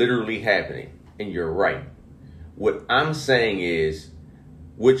what's literally happening, and you're right. What I'm saying is,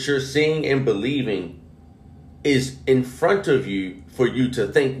 what you're seeing and believing is in front of you for you to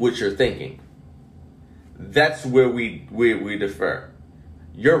think what you're thinking. That's where we differ.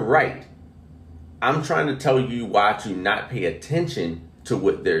 You're right. I'm trying to tell you why to not pay attention to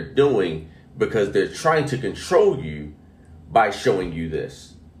what they're doing, because they're trying to control you by showing you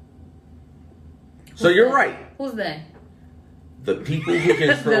this. So you're right. Who's that? The people who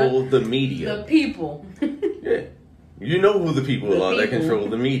control the media. The people. Yeah. You know who the people are that control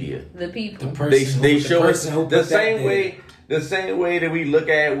the media. The people. The person they show us the same way that we look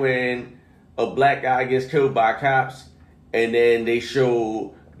at when a black guy gets killed by cops, and then they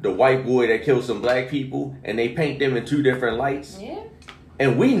show the white boy that killed some black people, and they paint them in two different lights. Yeah.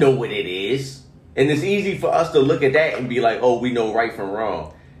 And we know what it is. And it's easy for us to look at that and be like, oh, we know right from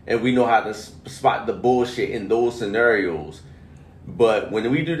wrong. And we know how to spot the bullshit in those scenarios. But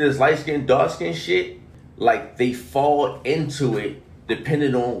when we do this light skin, dark skin shit, like they fall into it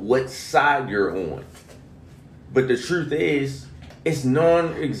depending on what side you're on. But the truth is, it's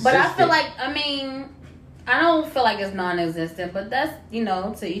non-existent. But I feel like, I don't feel like it's non-existent, but that's,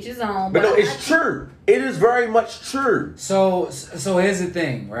 to each his own. But no, it's true. It is very much true. So here's the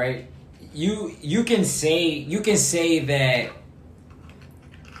thing, right? You can say that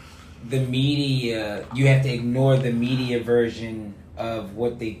the media, you have to ignore the media version of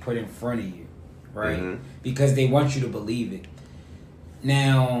what they put in front of you, right? Mm-hmm. Because they want you to believe it.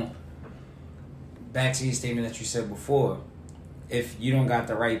 Now, back to your statement that you said before, if you don't got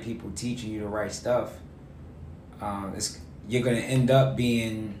the right people teaching you the right stuff, you're gonna end up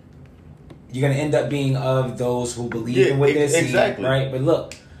being of those who believe in what they're seeing, right? But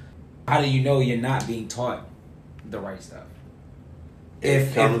look, how do you know you're not being taught the right stuff?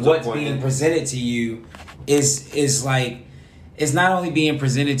 If what's being presented to you is like, it's not only being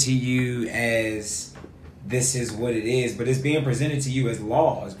presented to you as this is what it is, but it's being presented to you as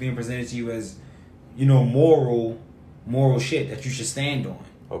law. It's being presented to you as, moral shit that you should stand on.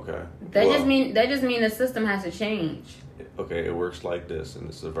 Okay. That just mean the system has to change. Okay, it works like this, and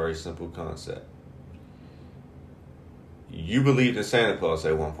it's a very simple concept. You believed in Santa Claus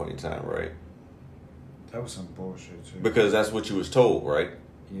at one point in time, right? That was some bullshit too. Because that's what you was told, right?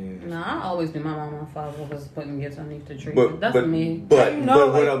 Yeah. No, I always knew my mom and father was putting gifts underneath the tree. That's me. But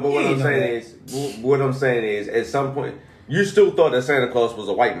what I'm saying is, at some point, you still thought that Santa Claus was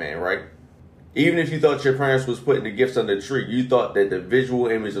a white man, right? Even if you thought your parents was putting the gifts under the tree, you thought that the visual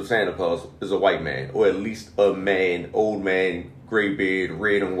image of Santa Claus is a white man, or at least a man, old man, gray beard,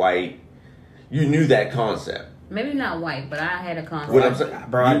 red and white. You knew that concept. Maybe not white, but I had a concept. What I'm saying,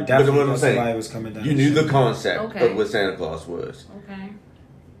 bro, I definitely thought somebody was coming down. You knew the concept of what Santa Claus was. Okay.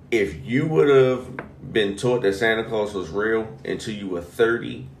 If you would have been taught that Santa Claus was real until you were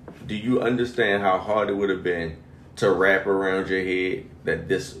 30, do you understand how hard it would have been to wrap around your head that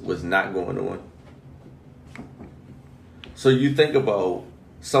this was not going on? So you think about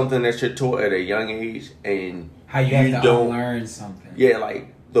something that you're taught at a young age, and how you have to unlearn something. Yeah,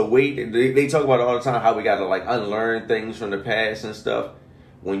 like the way they talk about it all the time, how we got to like unlearn things from the past and stuff.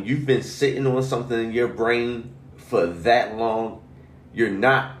 When you've been sitting on something in your brain for that long, you're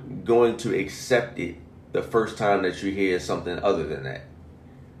not going to accept it the first time that you hear something other than that.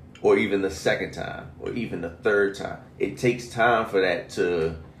 Or even the second time, or even the third time. It takes time for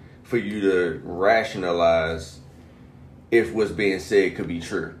you to rationalize if what's being said could be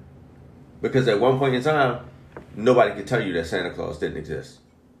true. Because at one point in time, nobody could tell you that Santa Claus didn't exist.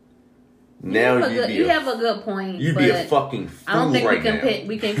 Now you have a good point. You'd be a fucking fool. I don't think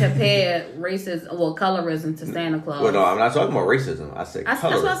we can compare colorism to Santa Claus. Well, no, I'm not talking about racism. I said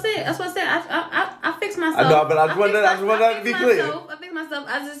colorism. That's what I said. I fixed myself. I know, but I just want that to be clear. I fixed myself.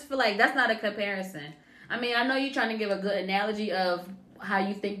 I just feel like that's not a comparison. I mean, I know you're trying to give a good analogy of how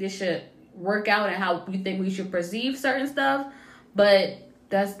you think this should work out and how you think we should perceive certain stuff, but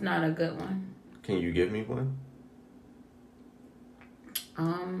that's not a good one. Can you give me one?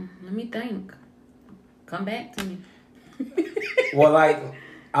 Let me think. Come back to me. Well, I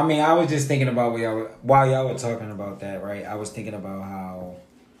was just thinking about while y'all were talking about that, right? I was thinking about how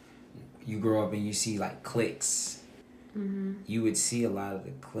you grow up and you see like cliques. Mm-hmm. You would see a lot of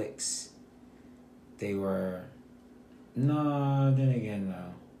the cliques. They were, no.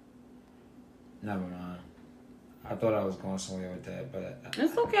 Never mind. I thought I was going somewhere with that, but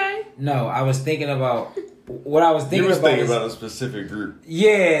it's okay. No, I was thinking about what I was thinking about. You were thinking about a specific group.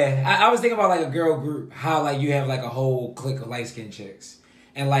 Yeah, I was thinking about like a girl group. How like you have like a whole clique of light skinned chicks,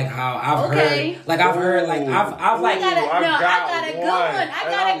 and like how I've heard, like I got a good one.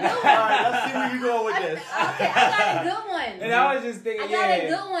 Let's see where you going with this. Okay, I got a good one. And I was just thinking, I got a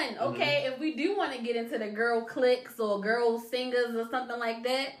good one. Okay, if we do want to get into the girl cliques or girl singers or something like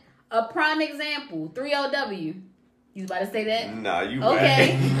that, a prime example, 3LW. You about to say that? Nah, you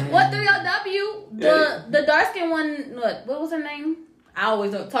okay. What 3LW? The dark skin one. What was her name? I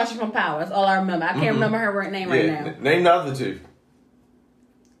always know Tasha from Power. That's all I remember. I can't remember her name right now. Name the other two.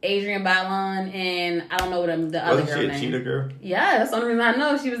 Adrienne Bailon and I don't know what the other girl name. Was she a cheetah girl? Yeah, that's the only reason I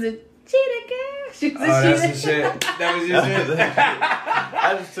know she was a cheetah girl. She was a cheetah. That's the shit. That was your shit.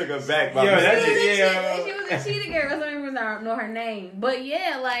 I just took her back. She was a cheetah girl. That's the only reason I know her name. But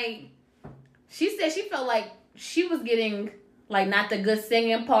yeah, like she said, she felt like she was getting like not the good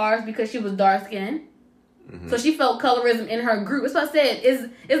singing parts because she was dark skinned. Mm-hmm. So she felt colorism in her group. That's what I said.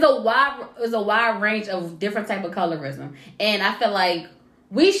 Is a wide range of different type of colorism, and I feel like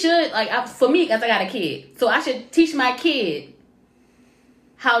we should for me, because I got a kid, so I should teach my kid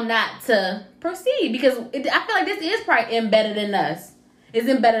how not to proceed because I feel like this is probably embedded in us. It's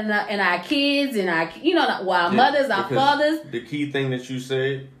embedded in our kids and our our mothers, our fathers. The key thing that you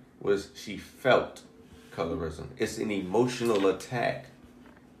said was she felt colorism. It's an emotional attack.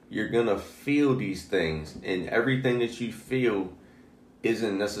 You're gonna feel these things, and everything that you feel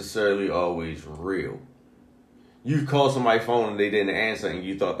isn't necessarily always real. You called somebody's phone and they didn't answer and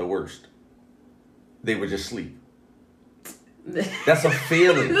you thought the worst. They were just asleep. That's a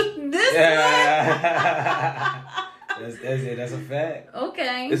feeling. That's a fact.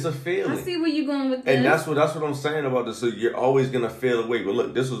 Okay. It's a feeling. I see where you're going with this. And that's what I'm saying about this. So you're always gonna feel away. But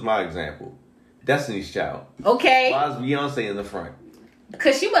look, this was my example. Destiny's Child. Okay. Why is Beyonce in the front?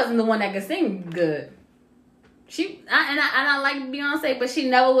 Because she wasn't the one that could sing good. I like Beyonce, but she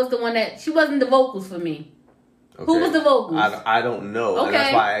never was the one she wasn't the vocals for me. Okay. Who was the vocals? I don't know. Okay. And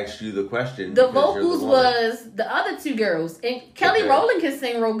that's why I asked you the question. The vocals was the other two girls. And Kelly Rowland can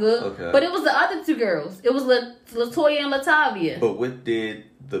sing real good. Okay. But it was the other two girls. It was LaToya and Latavia. But what did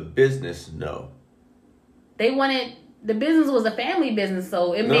the business know? They wanted... The business was a family business,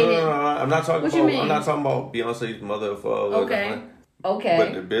 so it made it... No. I'm not talking about Beyonce's mother or father. Okay. Okay.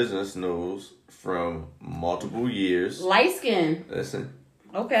 But the business knows from multiple years... Light skin. Listen.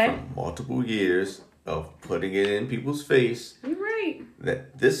 Okay. From multiple years... of putting it in people's face. You're right.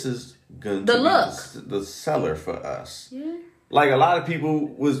 That this is going to be the seller for us. Yeah. Like a lot of people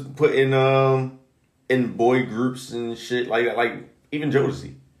was putting in boy groups and shit like even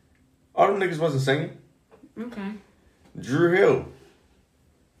Jodeci. All them niggas wasn't singing. Okay. Drew Hill.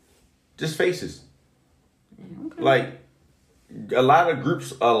 Just faces. Okay. Like a lot of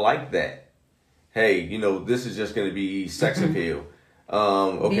groups are like that. Hey, this is just gonna be sex appeal.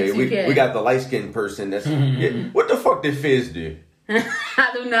 Okay, we got the light skinned person. That's what the fuck did Fizz do? I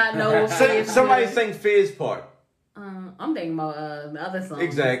do not know. Somebody sang Fizz part. I'm thinking about the other song.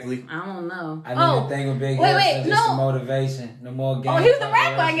 Exactly. I don't know. I didn't think of Big Wait, just the motivation. No more games. Oh, he was the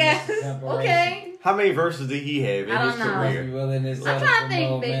rapper, I guess. Okay. How many verses did he have in his career? I'm trying to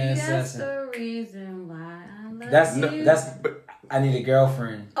think, baby. That's the reason why I love you. That's. I need a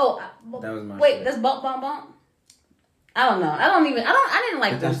girlfriend. Oh, that was my. Wait, shit. that's bump. I don't know. I didn't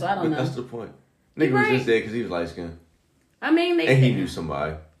like them, so I don't know. That's the point. Nigga was just there because he was light skinned. I mean, he knew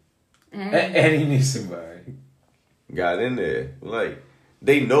somebody. And he knew somebody. Got in there. Like,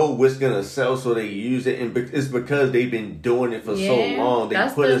 they know what's going to sell, so they use it. And it's because they've been doing it for so long.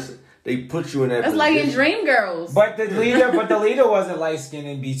 They put you in that position. That's like in Dreamgirls. But the leader wasn't light skinned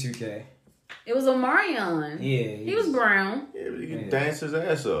in B2K. It was Omarion. Yeah. He was brown. Yeah, but he could dance his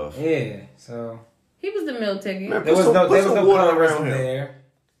ass off. Yeah, so... He was the meal ticket. Man, there was no water around him. There.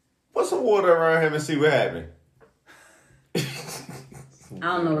 Put some water around him and see what happened. I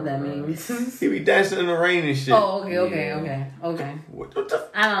don't know what that means. He be dancing in the rain and shit. Oh, okay. What the?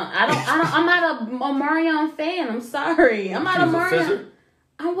 I'm not a Omarion fan. I'm sorry. I'm not a Omarion.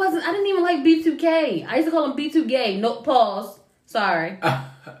 I didn't even like B2K. I used to call him B2 Gay. No pause. Sorry.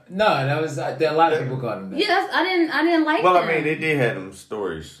 No, that was a lot of people called him that. Yes, I didn't like. Well, I mean, they did have them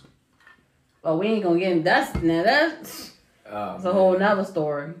stories. Oh, we ain't gonna get in that's a whole nother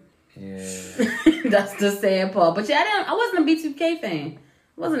story. Yeah. That's the sad part. But yeah, I wasn't a B2K fan.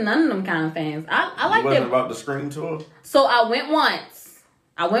 I wasn't none of them kind of fans. I liked it. Wasn't about the Scream tour? So I went once.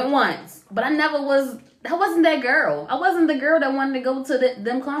 But I never was. I wasn't that girl. I wasn't the girl that wanted to go to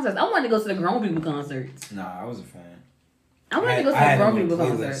them concerts. I wanted to go to the grown people concerts. Nah, I was a fan. I wanted to go to the grown people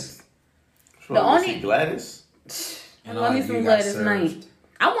concerts. So the only Gladys. I love me some Gladys Knight.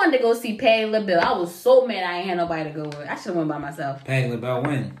 I wanted to go see Patti LaBelle. I was so mad I ain't had nobody to go with. I should have went by myself. Patti LaBelle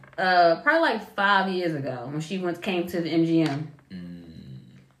when? Probably like 5 years ago when she came to the MGM.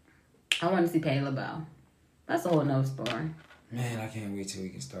 I wanted to see Patti LaBelle. That's a whole nother story. Man, I can't wait till we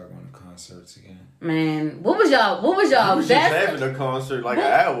can start going to concerts again. Man, what was y'all was best? Just having a concert like an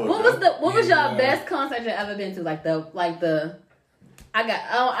hour. What was y'all best concert you ever been to?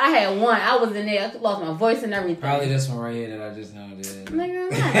 I had one. I was in there. I lost my voice and everything. Probably this one right here that I just now did.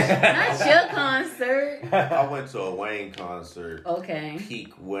 Nigga, not your concert. I went to a Wayne concert. Okay.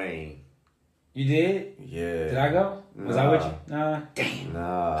 Peak Wayne. You did? Yeah. Did I go? Was I with you? Nah. Damn.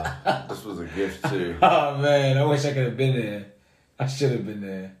 Nah. This was a gift too. Oh man, I wish I could have been there. I should have been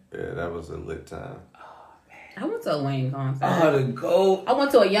there. Yeah, that was a lit time. I went to a Wayne concert. Oh, the GOAT. I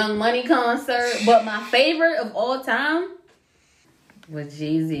went to a Young Money concert, but my favorite of all time was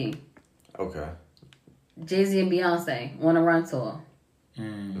Jay-Z. Okay. Jay-Z and Beyonce on a run tour.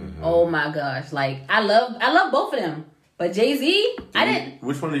 Mm-hmm. Oh my gosh. Like, I love both of them. But Jay-Z,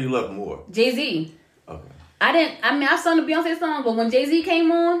 Which one do you love more? Jay-Z. Okay. I sung the Beyonce song, but when Jay-Z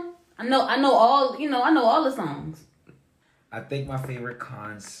came on, I know all the songs. I think my favorite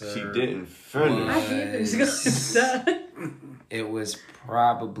concert. She didn't finish. I did finish. It was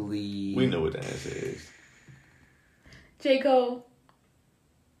probably. We know what the answer is. J. Cole.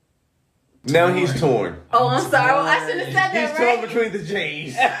 Now he's torn. Oh, I'm sorry. Well, I should have said that. He's torn between the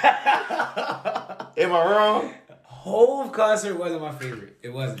J's. Am I wrong? Hove concert wasn't my favorite.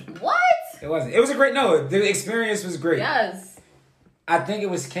 It wasn't. What? It wasn't. It was a great. No, the experience was great. Yes. I think it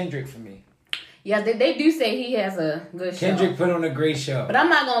was Kendrick for me. Yeah, they do say he has a good show. Kendrick put on a great show. But I'm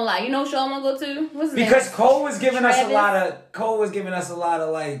not gonna lie. You know what show I'm gonna go to? What's his because name? Cole was giving us a lot of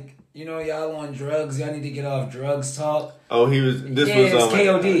like, you know, y'all on drugs. Y'all need to get off drugs talk. Oh, this was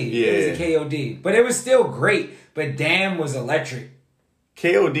KOD. Yeah. It was a KOD. But it was still great. But Damn was electric.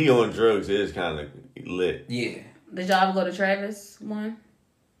 KOD on drugs is kind of lit. Yeah. Did y'all ever go to Travis one?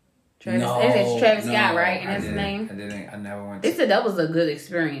 Travis, No, it's Travis no, Scott, right? And that's his I name? I never went. They said that was a good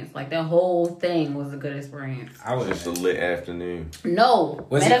experience. Like, that whole thing was a good experience. I was just a lit afternoon. No.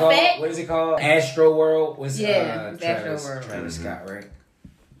 What's it called? What is it called? Astro World? Astro World. Travis Scott, right?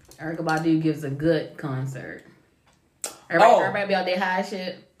 Erykah Badu gives a good concert. Everybody be out there high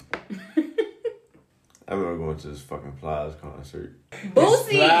shit. I remember going to this fucking Plies concert.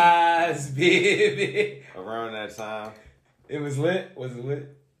 Boosie! Plies, baby. Around that time. It was lit? Was it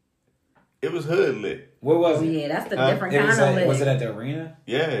lit? It was hood lit. What was it? Yeah, that's the different kind of lit. Was it at the arena?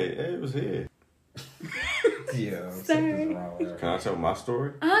 Yeah, it was here. Yeah. Sorry. Can I tell my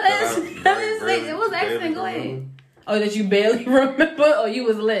story? It was excellent. Go ahead. Oh, that you barely remember? Or you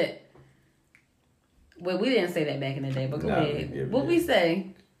was lit? Well, we didn't say that back in the day, but go ahead. What we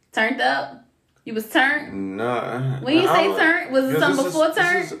say? Turned up? You was turned? Nah. When you say turned, was it something before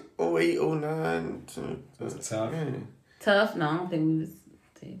turned? This is 08, 09. Tough. Yeah. Tough? No, I don't think we was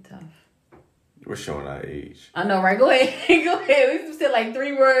tough. We're showing our age. I know, right? Go ahead. Go ahead. We said like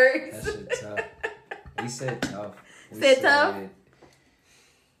 3 words. That shit tough. We said tough. Said tough?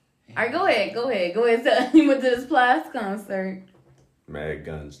 All right, go ahead. Go ahead. You went to this Plies concert. Mad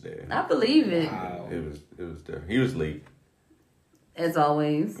Guns there. I believe it. Wow. It was there. He was late. As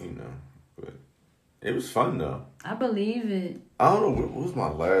always. You know. But it was fun though. I believe it. I don't know what was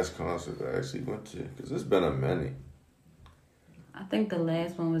my last concert I actually went to. Because it's been a minute. I think the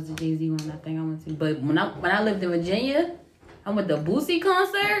last one was the Jay-Z one I think I went to. But when I lived in Virginia, I went to Boosie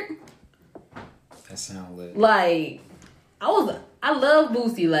concert. That sound lit. Like, I love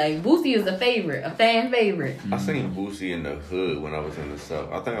Boosie. Like, Boosie is a fan favorite. I seen Boosie in the hood when I was in the South.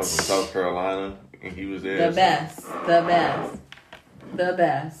 I think I was in South Carolina and he was there. The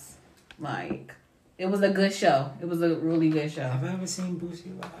best. Like, it was a good show. It was a really good show. Have I ever seen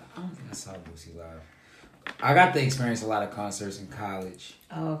Boosie live? I don't think I saw Boosie live. I got to experience a lot of concerts in college.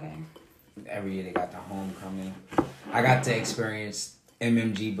 Oh, okay. Every year they got the homecoming. I got to experience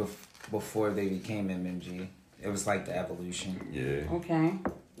MMG before they became MMG. It was like the evolution. Yeah. Okay.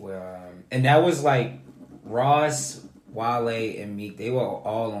 Where, and that was like Ross, Wale, and Meek. They were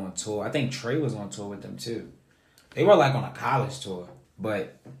all on tour. I think Trey was on tour with them too. They were like on a college tour,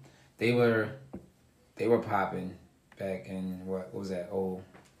 but they were popping back in what was that?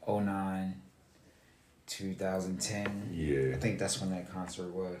 09, 2010. Yeah. I think that's when that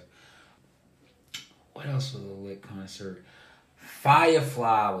concert was. What else was a lit concert?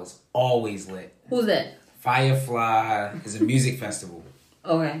 Firefly was always lit. Who's that? Firefly is a music festival.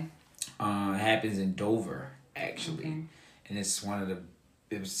 Okay. It happens in Dover, actually. Okay. And it was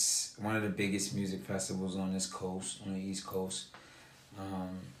one of the biggest music festivals on this coast, on the East Coast.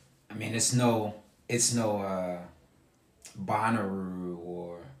 I mean, it's no Bonnaroo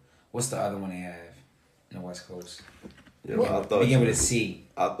or what's the other one they have in the West Coast? Yeah, well, I thought begin with a C.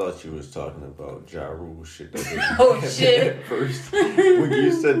 I thought you was talking about Ja Rule shit. Oh shit! First, when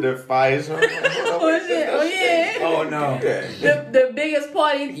you said the fires. Oh shit! Oh yeah! Oh no! The biggest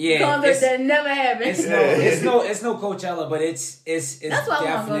party concert that never happened. It's no Coachella, but it's that's what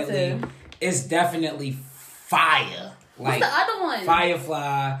I want to go to. It's definitely fire. Like, what's the other one?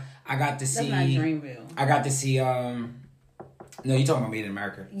 Firefly. I got to see. That's not Dreamville. I got to see. No, you talking about Made in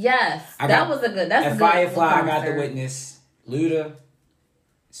America? Yes, that was a good. That's at a Firefly. I got to witness Luda,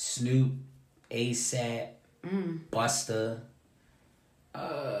 Snoop, ASAP, Busta,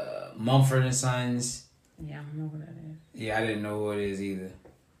 Mumford & Sons. Yeah, I don't know what that is. Yeah, I didn't know who it is either.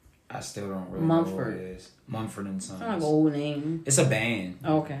 I still don't really know who it is. Mumford & Sons. It's not an old name. It's a band.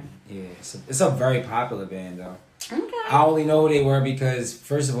 Oh, okay. Yeah, it's a very popular band though. Okay. I only know who they were because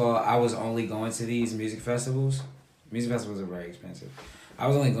first of all, I was only going to these music festivals. Music festivals are very expensive. I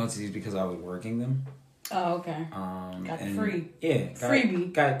was only going to these because I was working them. Oh, okay. Got the free. Yeah.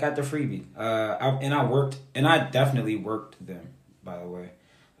 Freebie. Got the freebie. I definitely worked them, by the way.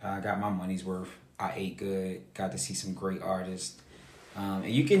 I got my money's worth. I ate good. Got to see some great artists. And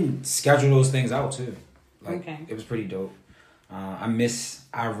you can schedule those things out too. Like, okay. It was pretty dope. I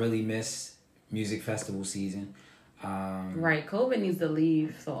really miss music festival season. Right. COVID needs to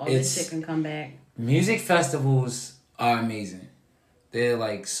leave so all this shit can come back. Music festivals are amazing. They're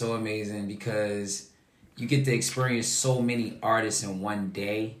like so amazing because you get to experience so many artists in one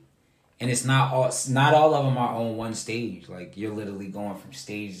day, And it's not all of them are on one stage. Like, you're literally going from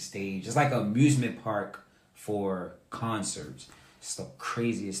stage to stage. It's like an amusement park for concerts. It's the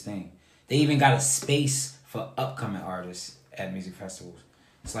craziest thing. They even got a space for upcoming artists at music festivals.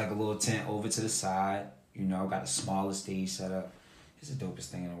 It's like a little tent over to the side. You know, got a smaller stage set up. It's the dopest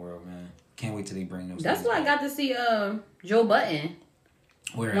thing in the world, man. Can't wait till they bring those. That's why I got to see Joe Budden.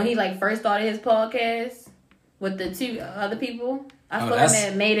 Where when he like first started his podcast with the two other people. I saw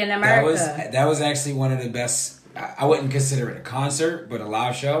him at Made in America. That was actually one of the best. I wouldn't consider it a concert, but a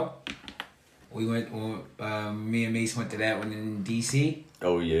live show. We went. Me and Mace went to that one in DC.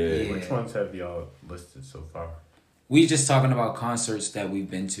 Oh yeah. Which ones have y'all listed so far? We just talking about concerts that we've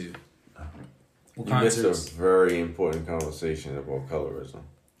been to. You missed a very important conversation about colorism.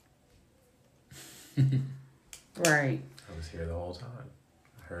 Right. I was here the whole time.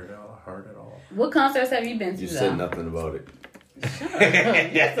 I heard it all. What concerts have you been to? You said nothing about it. Shut up.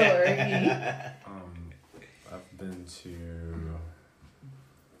 You're so early. I've been to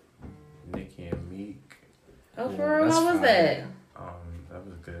Nicki and Meek. Oh, for real? How was that? That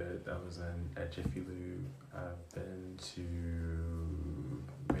was good. That was at Jiffy Lube. I've been to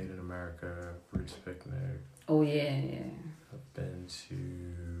Made in America, Roots Picnic. Oh yeah. I've been to.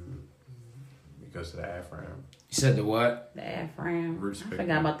 It goes to the AFRAM. You said the what? The AFRAM. Roots I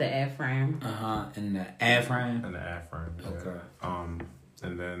forgot about the AFRAM. And the AFRAM. And the AFRAM. Yeah. Okay.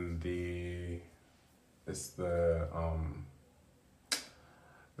 And then the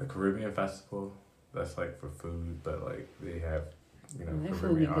Caribbean Festival. That's like for food, but like they have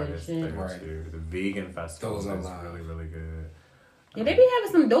Caribbean artists there too. The Vegan Festival is really, really good. Yeah, they be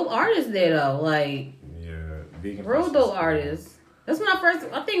having some dope artists there though, like vegan real dope artists. That's when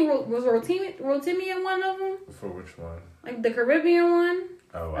I think was Rotimi one of them. For which one? Like the Caribbean one.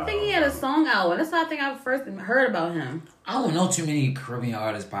 Oh, I think he had a song out. That's how I think I first heard about him. I don't know too many Caribbean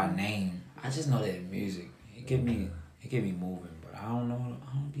artists by name. I just know their music. It get me moving, but I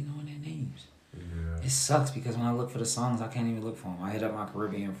don't be knowing their names. Yeah. It sucks because when I look for the songs, I can't even look for them. I hit up my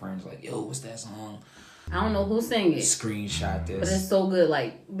Caribbean friends like, "Yo, what's that song?" I don't know who sing it. Screenshot this. But it's so good.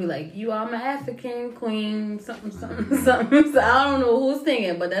 Like, be like, "You are my African queen," something. So I don't know who's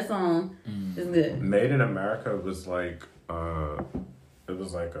singing, but that song is good. Made in America was like, it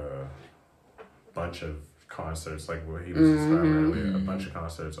was like a bunch of concerts, like what he was describing earlier. A bunch of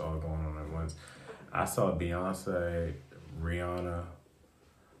concerts all going on at once. I saw Beyonce, Rihanna,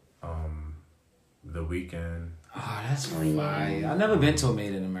 The Weeknd. Oh, that's fire. I've never been to a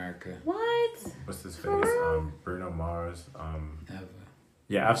Made in America. What? What's his face? Bruno Mars. Never.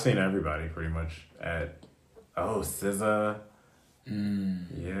 Yeah, I've seen everybody pretty much at. SZA.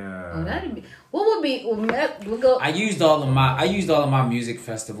 Yeah. Oh, that'd be. What would be? We'll go. I used all of my music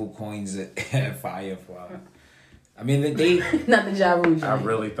festival coins at Firefly. I mean, they not the Ja Rule joint. I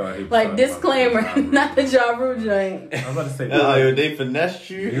really thought he was like disclaimer, not the Ja Rule joint. I was about to say, they finessed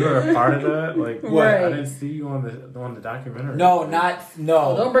you. You were a part of that, like what? Right. I didn't see you on the documentary. No.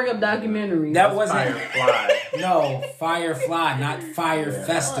 Don't bring up documentary. That wasn't Firefly. No, Firefly, not Fire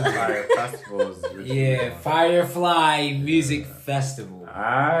Festival. Fire Festival is Firefly Music Festival.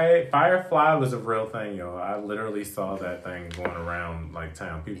 Firefly was a real thing, yo. I literally saw that thing going around like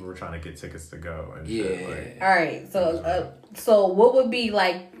town. People were trying to get tickets to go. And shit, like, all right, so what would be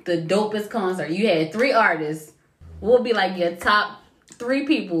like the dopest concert? You had 3 artists. What would be like your top 3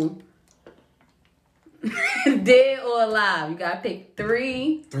 people, dead or alive? You gotta pick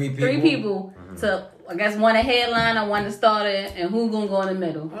three people to. I guess one a headliner, one to starter, and who gonna go in the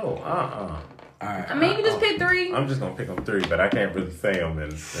middle? All right. I mean, you just pick 3. I'm just gonna pick them 3, but I can't really say them in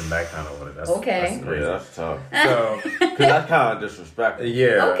that kind of order. That's okay. That's crazy. Yeah, that's tough. So, because that's kind of disrespectful.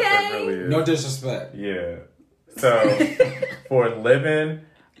 Yeah. Okay. It really is. No disrespect. Yeah. So for living,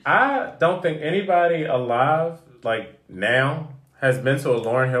 I don't think anybody alive like now has been to a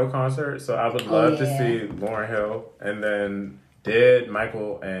Lauryn Hill concert. So I would love to see Lauryn Hill, and then Dead,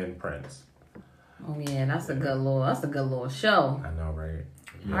 Michael, and Prince. Oh yeah, that's a good little show. I know, right?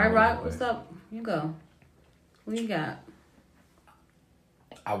 Yeah, all right, Rock, what's up? You go. What you got?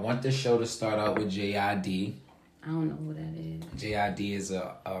 I want the show to start out with J.I.D. I don't know who that is. J.I.D. is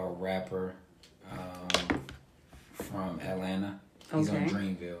a rapper from Atlanta. He's on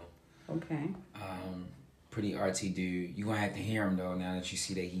Dreamville. Okay. Pretty artsy dude. You're going to have to hear him, though, now that you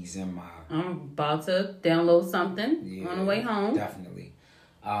see that he's in my... I'm about to download something on the way home. Definitely.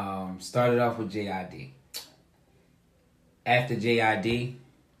 Started off with J.I.D. After J.I.D.,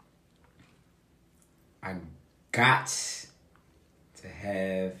 I got to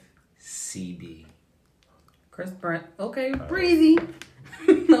have CB. Chris Brent. Okay, Breezy.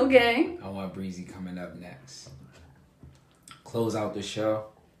 Okay. I want Breezy coming up next. Close out the show.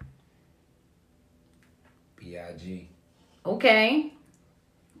 B.I.G. Okay.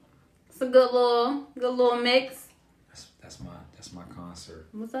 It's a good little mix. That's my concert.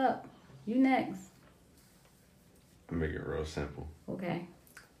 What's up? You next. I'll make it real simple. Okay.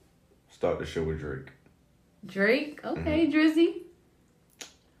 Start the show with Drake. Drake? Okay, Drizzy.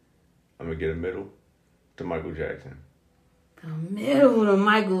 I'm gonna get a middle to Michael Jackson. The middle to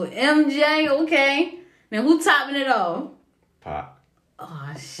Michael MJ. Okay. Now who topping it off? Pop.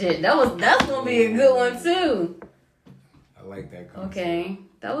 Oh shit. That's gonna be a good one too. I like that concert. Okay.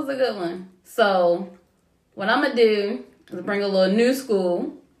 That was a good one. So what I'm gonna do is bring a little new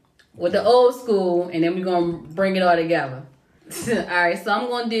school with the old school, and then we're gonna bring it all together. Alright, so I'm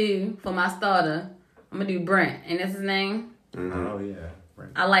gonna do for my starter, I'm gonna do Brent. And that's his name? Mm-hmm. Oh yeah.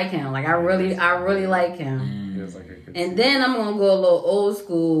 Brent. I like him. Like I really like him. Feels like a good And then I'm gonna go a little old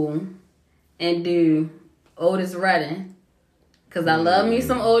school and do Otis Redding. Cause I love me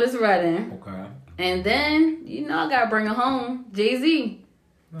some Otis Redding. Okay. And then, I gotta bring it home. Jay-Z.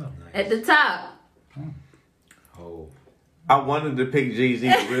 Oh, nice. At the top. Oh. I wanted to pick Jay-Z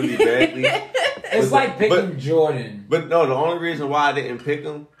really badly. It's like picking Jordan. But no, the only reason why I didn't pick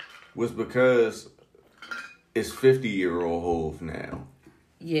him was because it's 50-year-old Hov now.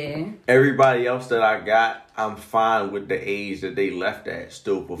 Yeah. Everybody else that I got, I'm fine with the age that they left at,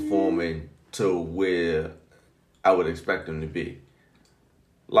 still performing to where I would expect them to be.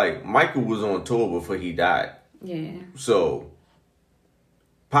 Like, Michael was on tour before he died. Yeah. So,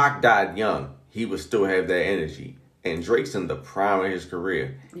 Pac died young. He would still have that energy. And Drake's in the prime of his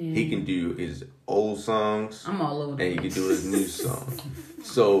career. Yeah. He can do his old songs. I'm all over And he can do his new songs.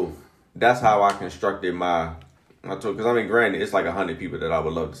 So, that's how I constructed my tour. Because, I mean, granted, it's like 100 people that I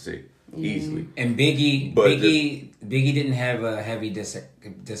would love to see. Easily. And Biggie didn't have a heavy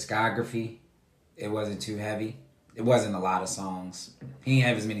discography. It wasn't too heavy. It wasn't a lot of songs. He didn't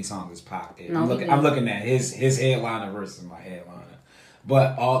have as many songs as Pac did. No, I'm looking at his headliner versus my headliner.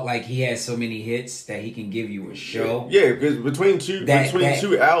 But he has so many hits that he can give you a show. Yeah, because between two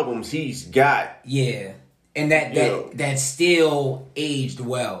albums, he's got and that still aged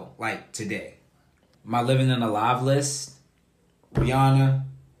well, like today. My Living in a Live list: Rihanna,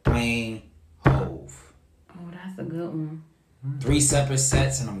 Wayne, Hov. Oh, that's a good one. 3 separate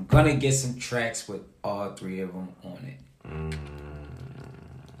sets, and I'm gonna get some tracks with all 3 of them on it.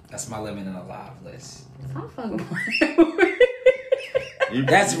 That's my Living in a Live list. I'm fucking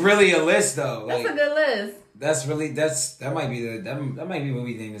That's really a list, though. That's a good list. That might be what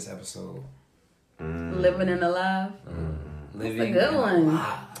we name this episode. Living in a Live. Living That's a good one.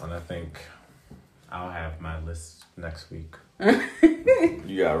 And I think I'll have my list next week.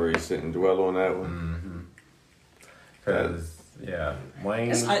 You got to really sit and dwell on that one. Because, Wayne.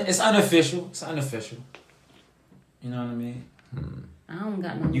 It's unofficial. It's unofficial. You know what I mean? I don't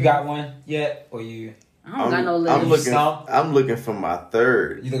got no list. You got one yet? Or you? I don't got no list. I'm looking for my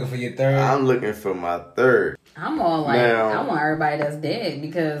third. You looking for your third? I'm looking for my third. I'm all like, I want everybody that's dead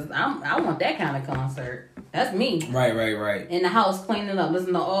because I want that kind of concert. That's me. Right. In the house cleaning up,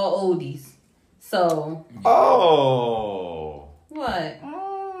 listening to all oldies. So. Oh. What?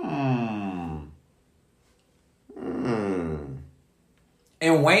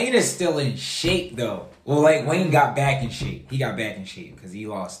 And Wayne is still in shape, though. Well, like, Wayne got back in shape. He got back in shape because he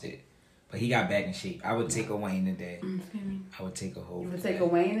lost it. But he got back in shape. I would take a Wayne today. I would take a Hov. You would take a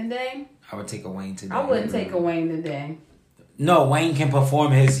Wayne today? I would take a Wayne today. I wouldn't take a Wayne today. No, Wayne can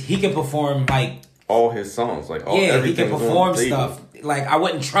perform he can perform, like... all his songs. Like, he can perform stuff. Like, I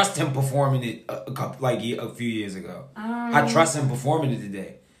wouldn't trust him performing it a few years ago. I trust him performing it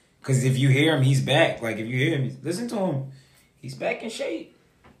today. Because if you hear him, he's back. Like, if you hear him, listen to him. He's back in shape.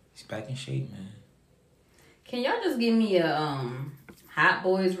 He's back in shape, man. Can y'all just give me a Hot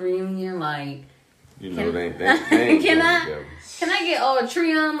Boys reunion? Like, they can I get all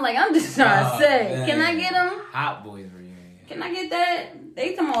 3 of them? Like, I'm just trying to say. Man. Can I get them? Hot Boys reunion. Can I get that?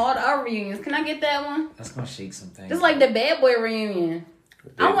 They talking about all the our reunions. Can I get that one? That's gonna shake some things. Just like the Bad Boy reunion.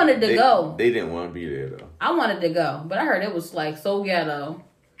 I wanted to go. They didn't want to be there though. I wanted to go, but I heard it was like so ghetto.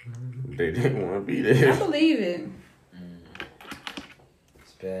 They didn't want to be there. I believe it.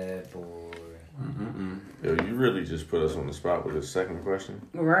 It's Bad Boy. Yo, you really just put us on the spot with the second question.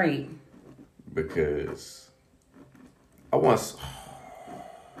 Right. Because I want.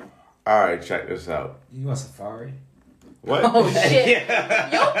 All right, check this out. You want Safari? What? Oh shit!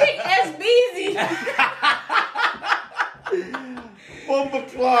 Yo, pick SBZ.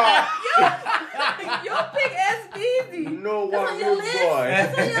 Bumperclaw. Yo, pick SBZ. No That's one on your boy. list.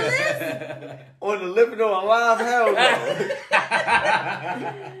 That's on your list. On the Living on a Live, hell no.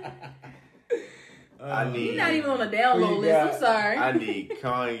 I need. You're not even on a download list. I'm sorry. I need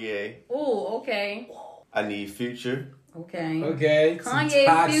Kanye. Oh, okay. I need Future. Okay. Okay.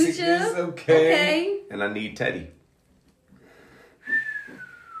 Kanye, Future. Okay. And I need Teddy.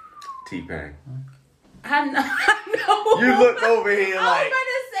 T-Pain. I know. You look over here like. I was about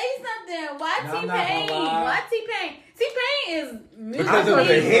to say something. Why T-Pain? Why T-Pain? T-Pain is because of the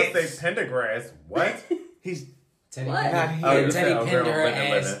hits. They Pendergrass. What? He's Teddy. What? Teddy pinned her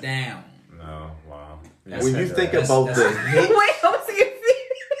ass down. No, wow. When you think about the hits. Wait, I was confused.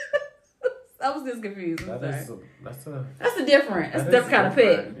 I was just confused. That's a different kind of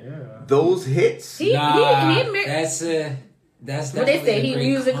pick. Yeah. Those hits. That's what they say. He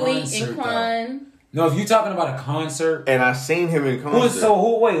musically concert, inclined. No, if you're talking about a concert, and I seen him in concert.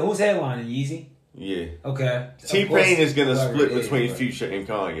 Who's headlining? Yeezy. Yeah. Okay. T-Pain is gonna split between Future and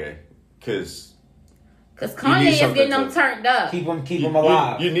Kanye, because Kanye is getting them turned up. Keep them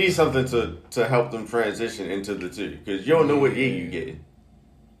alive. You need something to help them transition into the two, because you don't know what year you getting.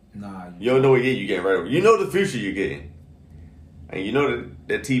 Nah. You don't know what year you getting right over. You know the Future you getting, and you know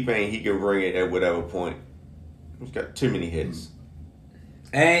that T-Pain, he can bring it at whatever point. He's got too many hits.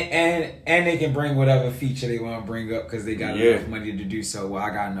 And they can bring whatever feature they want to bring up because they got enough money to do so. Well,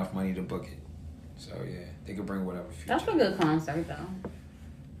 I got enough money to book it. So, yeah, they can bring whatever feature. That's a good concert, though.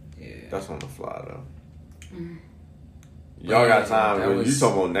 Yeah. That's on the fly, though. Y'all got time. You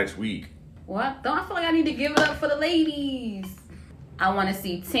talking about next week. What? Don't I feel like I need to give it up for the ladies? I want to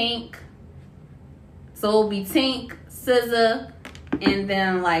see Tink. So it'll be Tink, SZA, and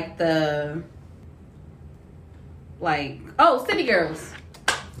then City Girls.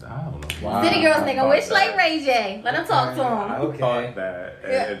 I don't know why. City Girls nigga wish like Ray J. Let him talk to him. I thought that.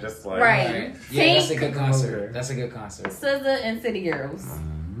 And it just like. Right. Yeah, that's a good concert. That's a good concert. SZA and City Girls.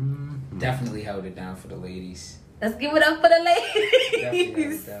 Definitely held it down for the ladies. Let's give it up for the ladies. Definitely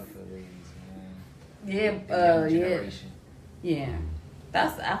held it down for the ladies, man. Yeah.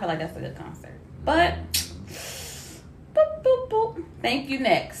 I feel like that's a good concert. But boop, boop, boop. Thank you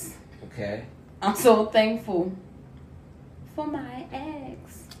next. Okay. I'm so thankful for my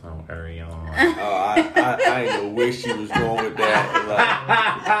ex. Oh, Ariana. I ain't know where she was going with that.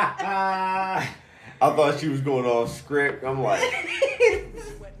 I thought she was going off script. I'm like,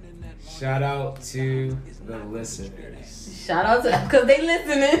 shout out to the listeners. Shout out to them because they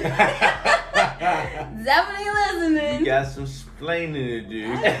listening. Definitely listening. You got some splaining to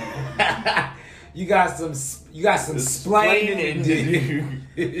do. You got some splaining to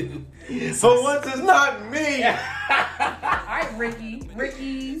do. For once, it's not me. All right,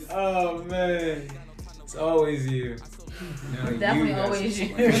 Ricky's. Oh man, it's always you. No, definitely always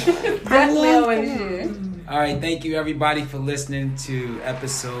you. Definitely always you. All right, thank you everybody for listening to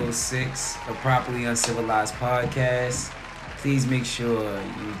episode 6 of Properly Uncivilized Podcast. Please make sure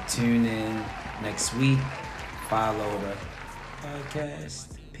you tune in next week. Follow the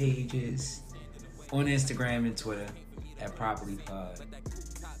podcast pages on Instagram and Twitter at Properly Pod.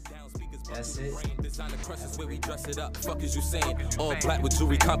 That's it. Where we dress it up. Fuck is you saying? All black with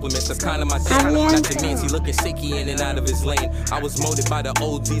jewelry compliments. That's kind of my thing. Not the means he looking shaky in and out of his lane. I was molded by the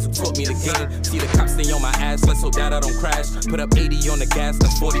OGs who taught me the game. See the cops stay on my ass, let's hope that I don't crash. Put up 80 on the gas,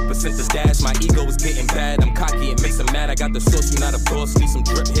 that's 40% the dash. My ego is getting bad. I'm cocky, it makes him mad. I got the sauce, you not a boss. Need some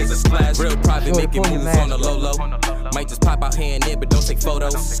drip, here's a splash. Real private, making moves on the low. Might just pop out here and there, but don't take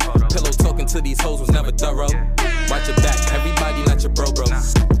photos. Pillow talking to these hoes was never thorough. Watch your back, everybody not your bro.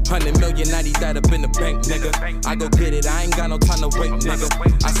 100 million, 90 that up in the bank, nigga. I go get it, I ain't got no time to wait, nigga.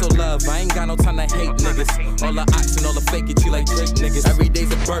 I show love, I ain't got no time to hate, niggas. All the ox and all the fake it, you like Drake, niggas. Every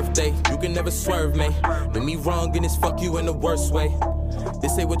day's a birthday, you can never swerve me. Do me wrong and it's fuck you in the worst way. They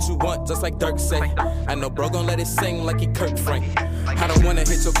say what you want, just like Dirk say. I know bro gon' let it sing like he Kirk Frank. I don't wanna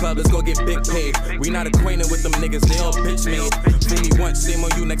hit your club, let's go get big paid. We not acquainted with them niggas, they all bitch made. Fool me once, shame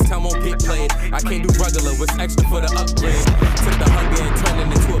on you, next time won't get played. I can't do regular, what's extra for the upgrade? Took the hunger and turned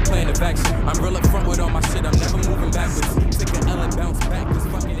it into a plan of action. I'm real up front with all my shit, I'm never moving backwards. Take an L and bounce back, cause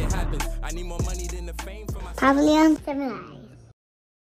fucking it happens. I need more money than the fame for my... Properly Uncivilized.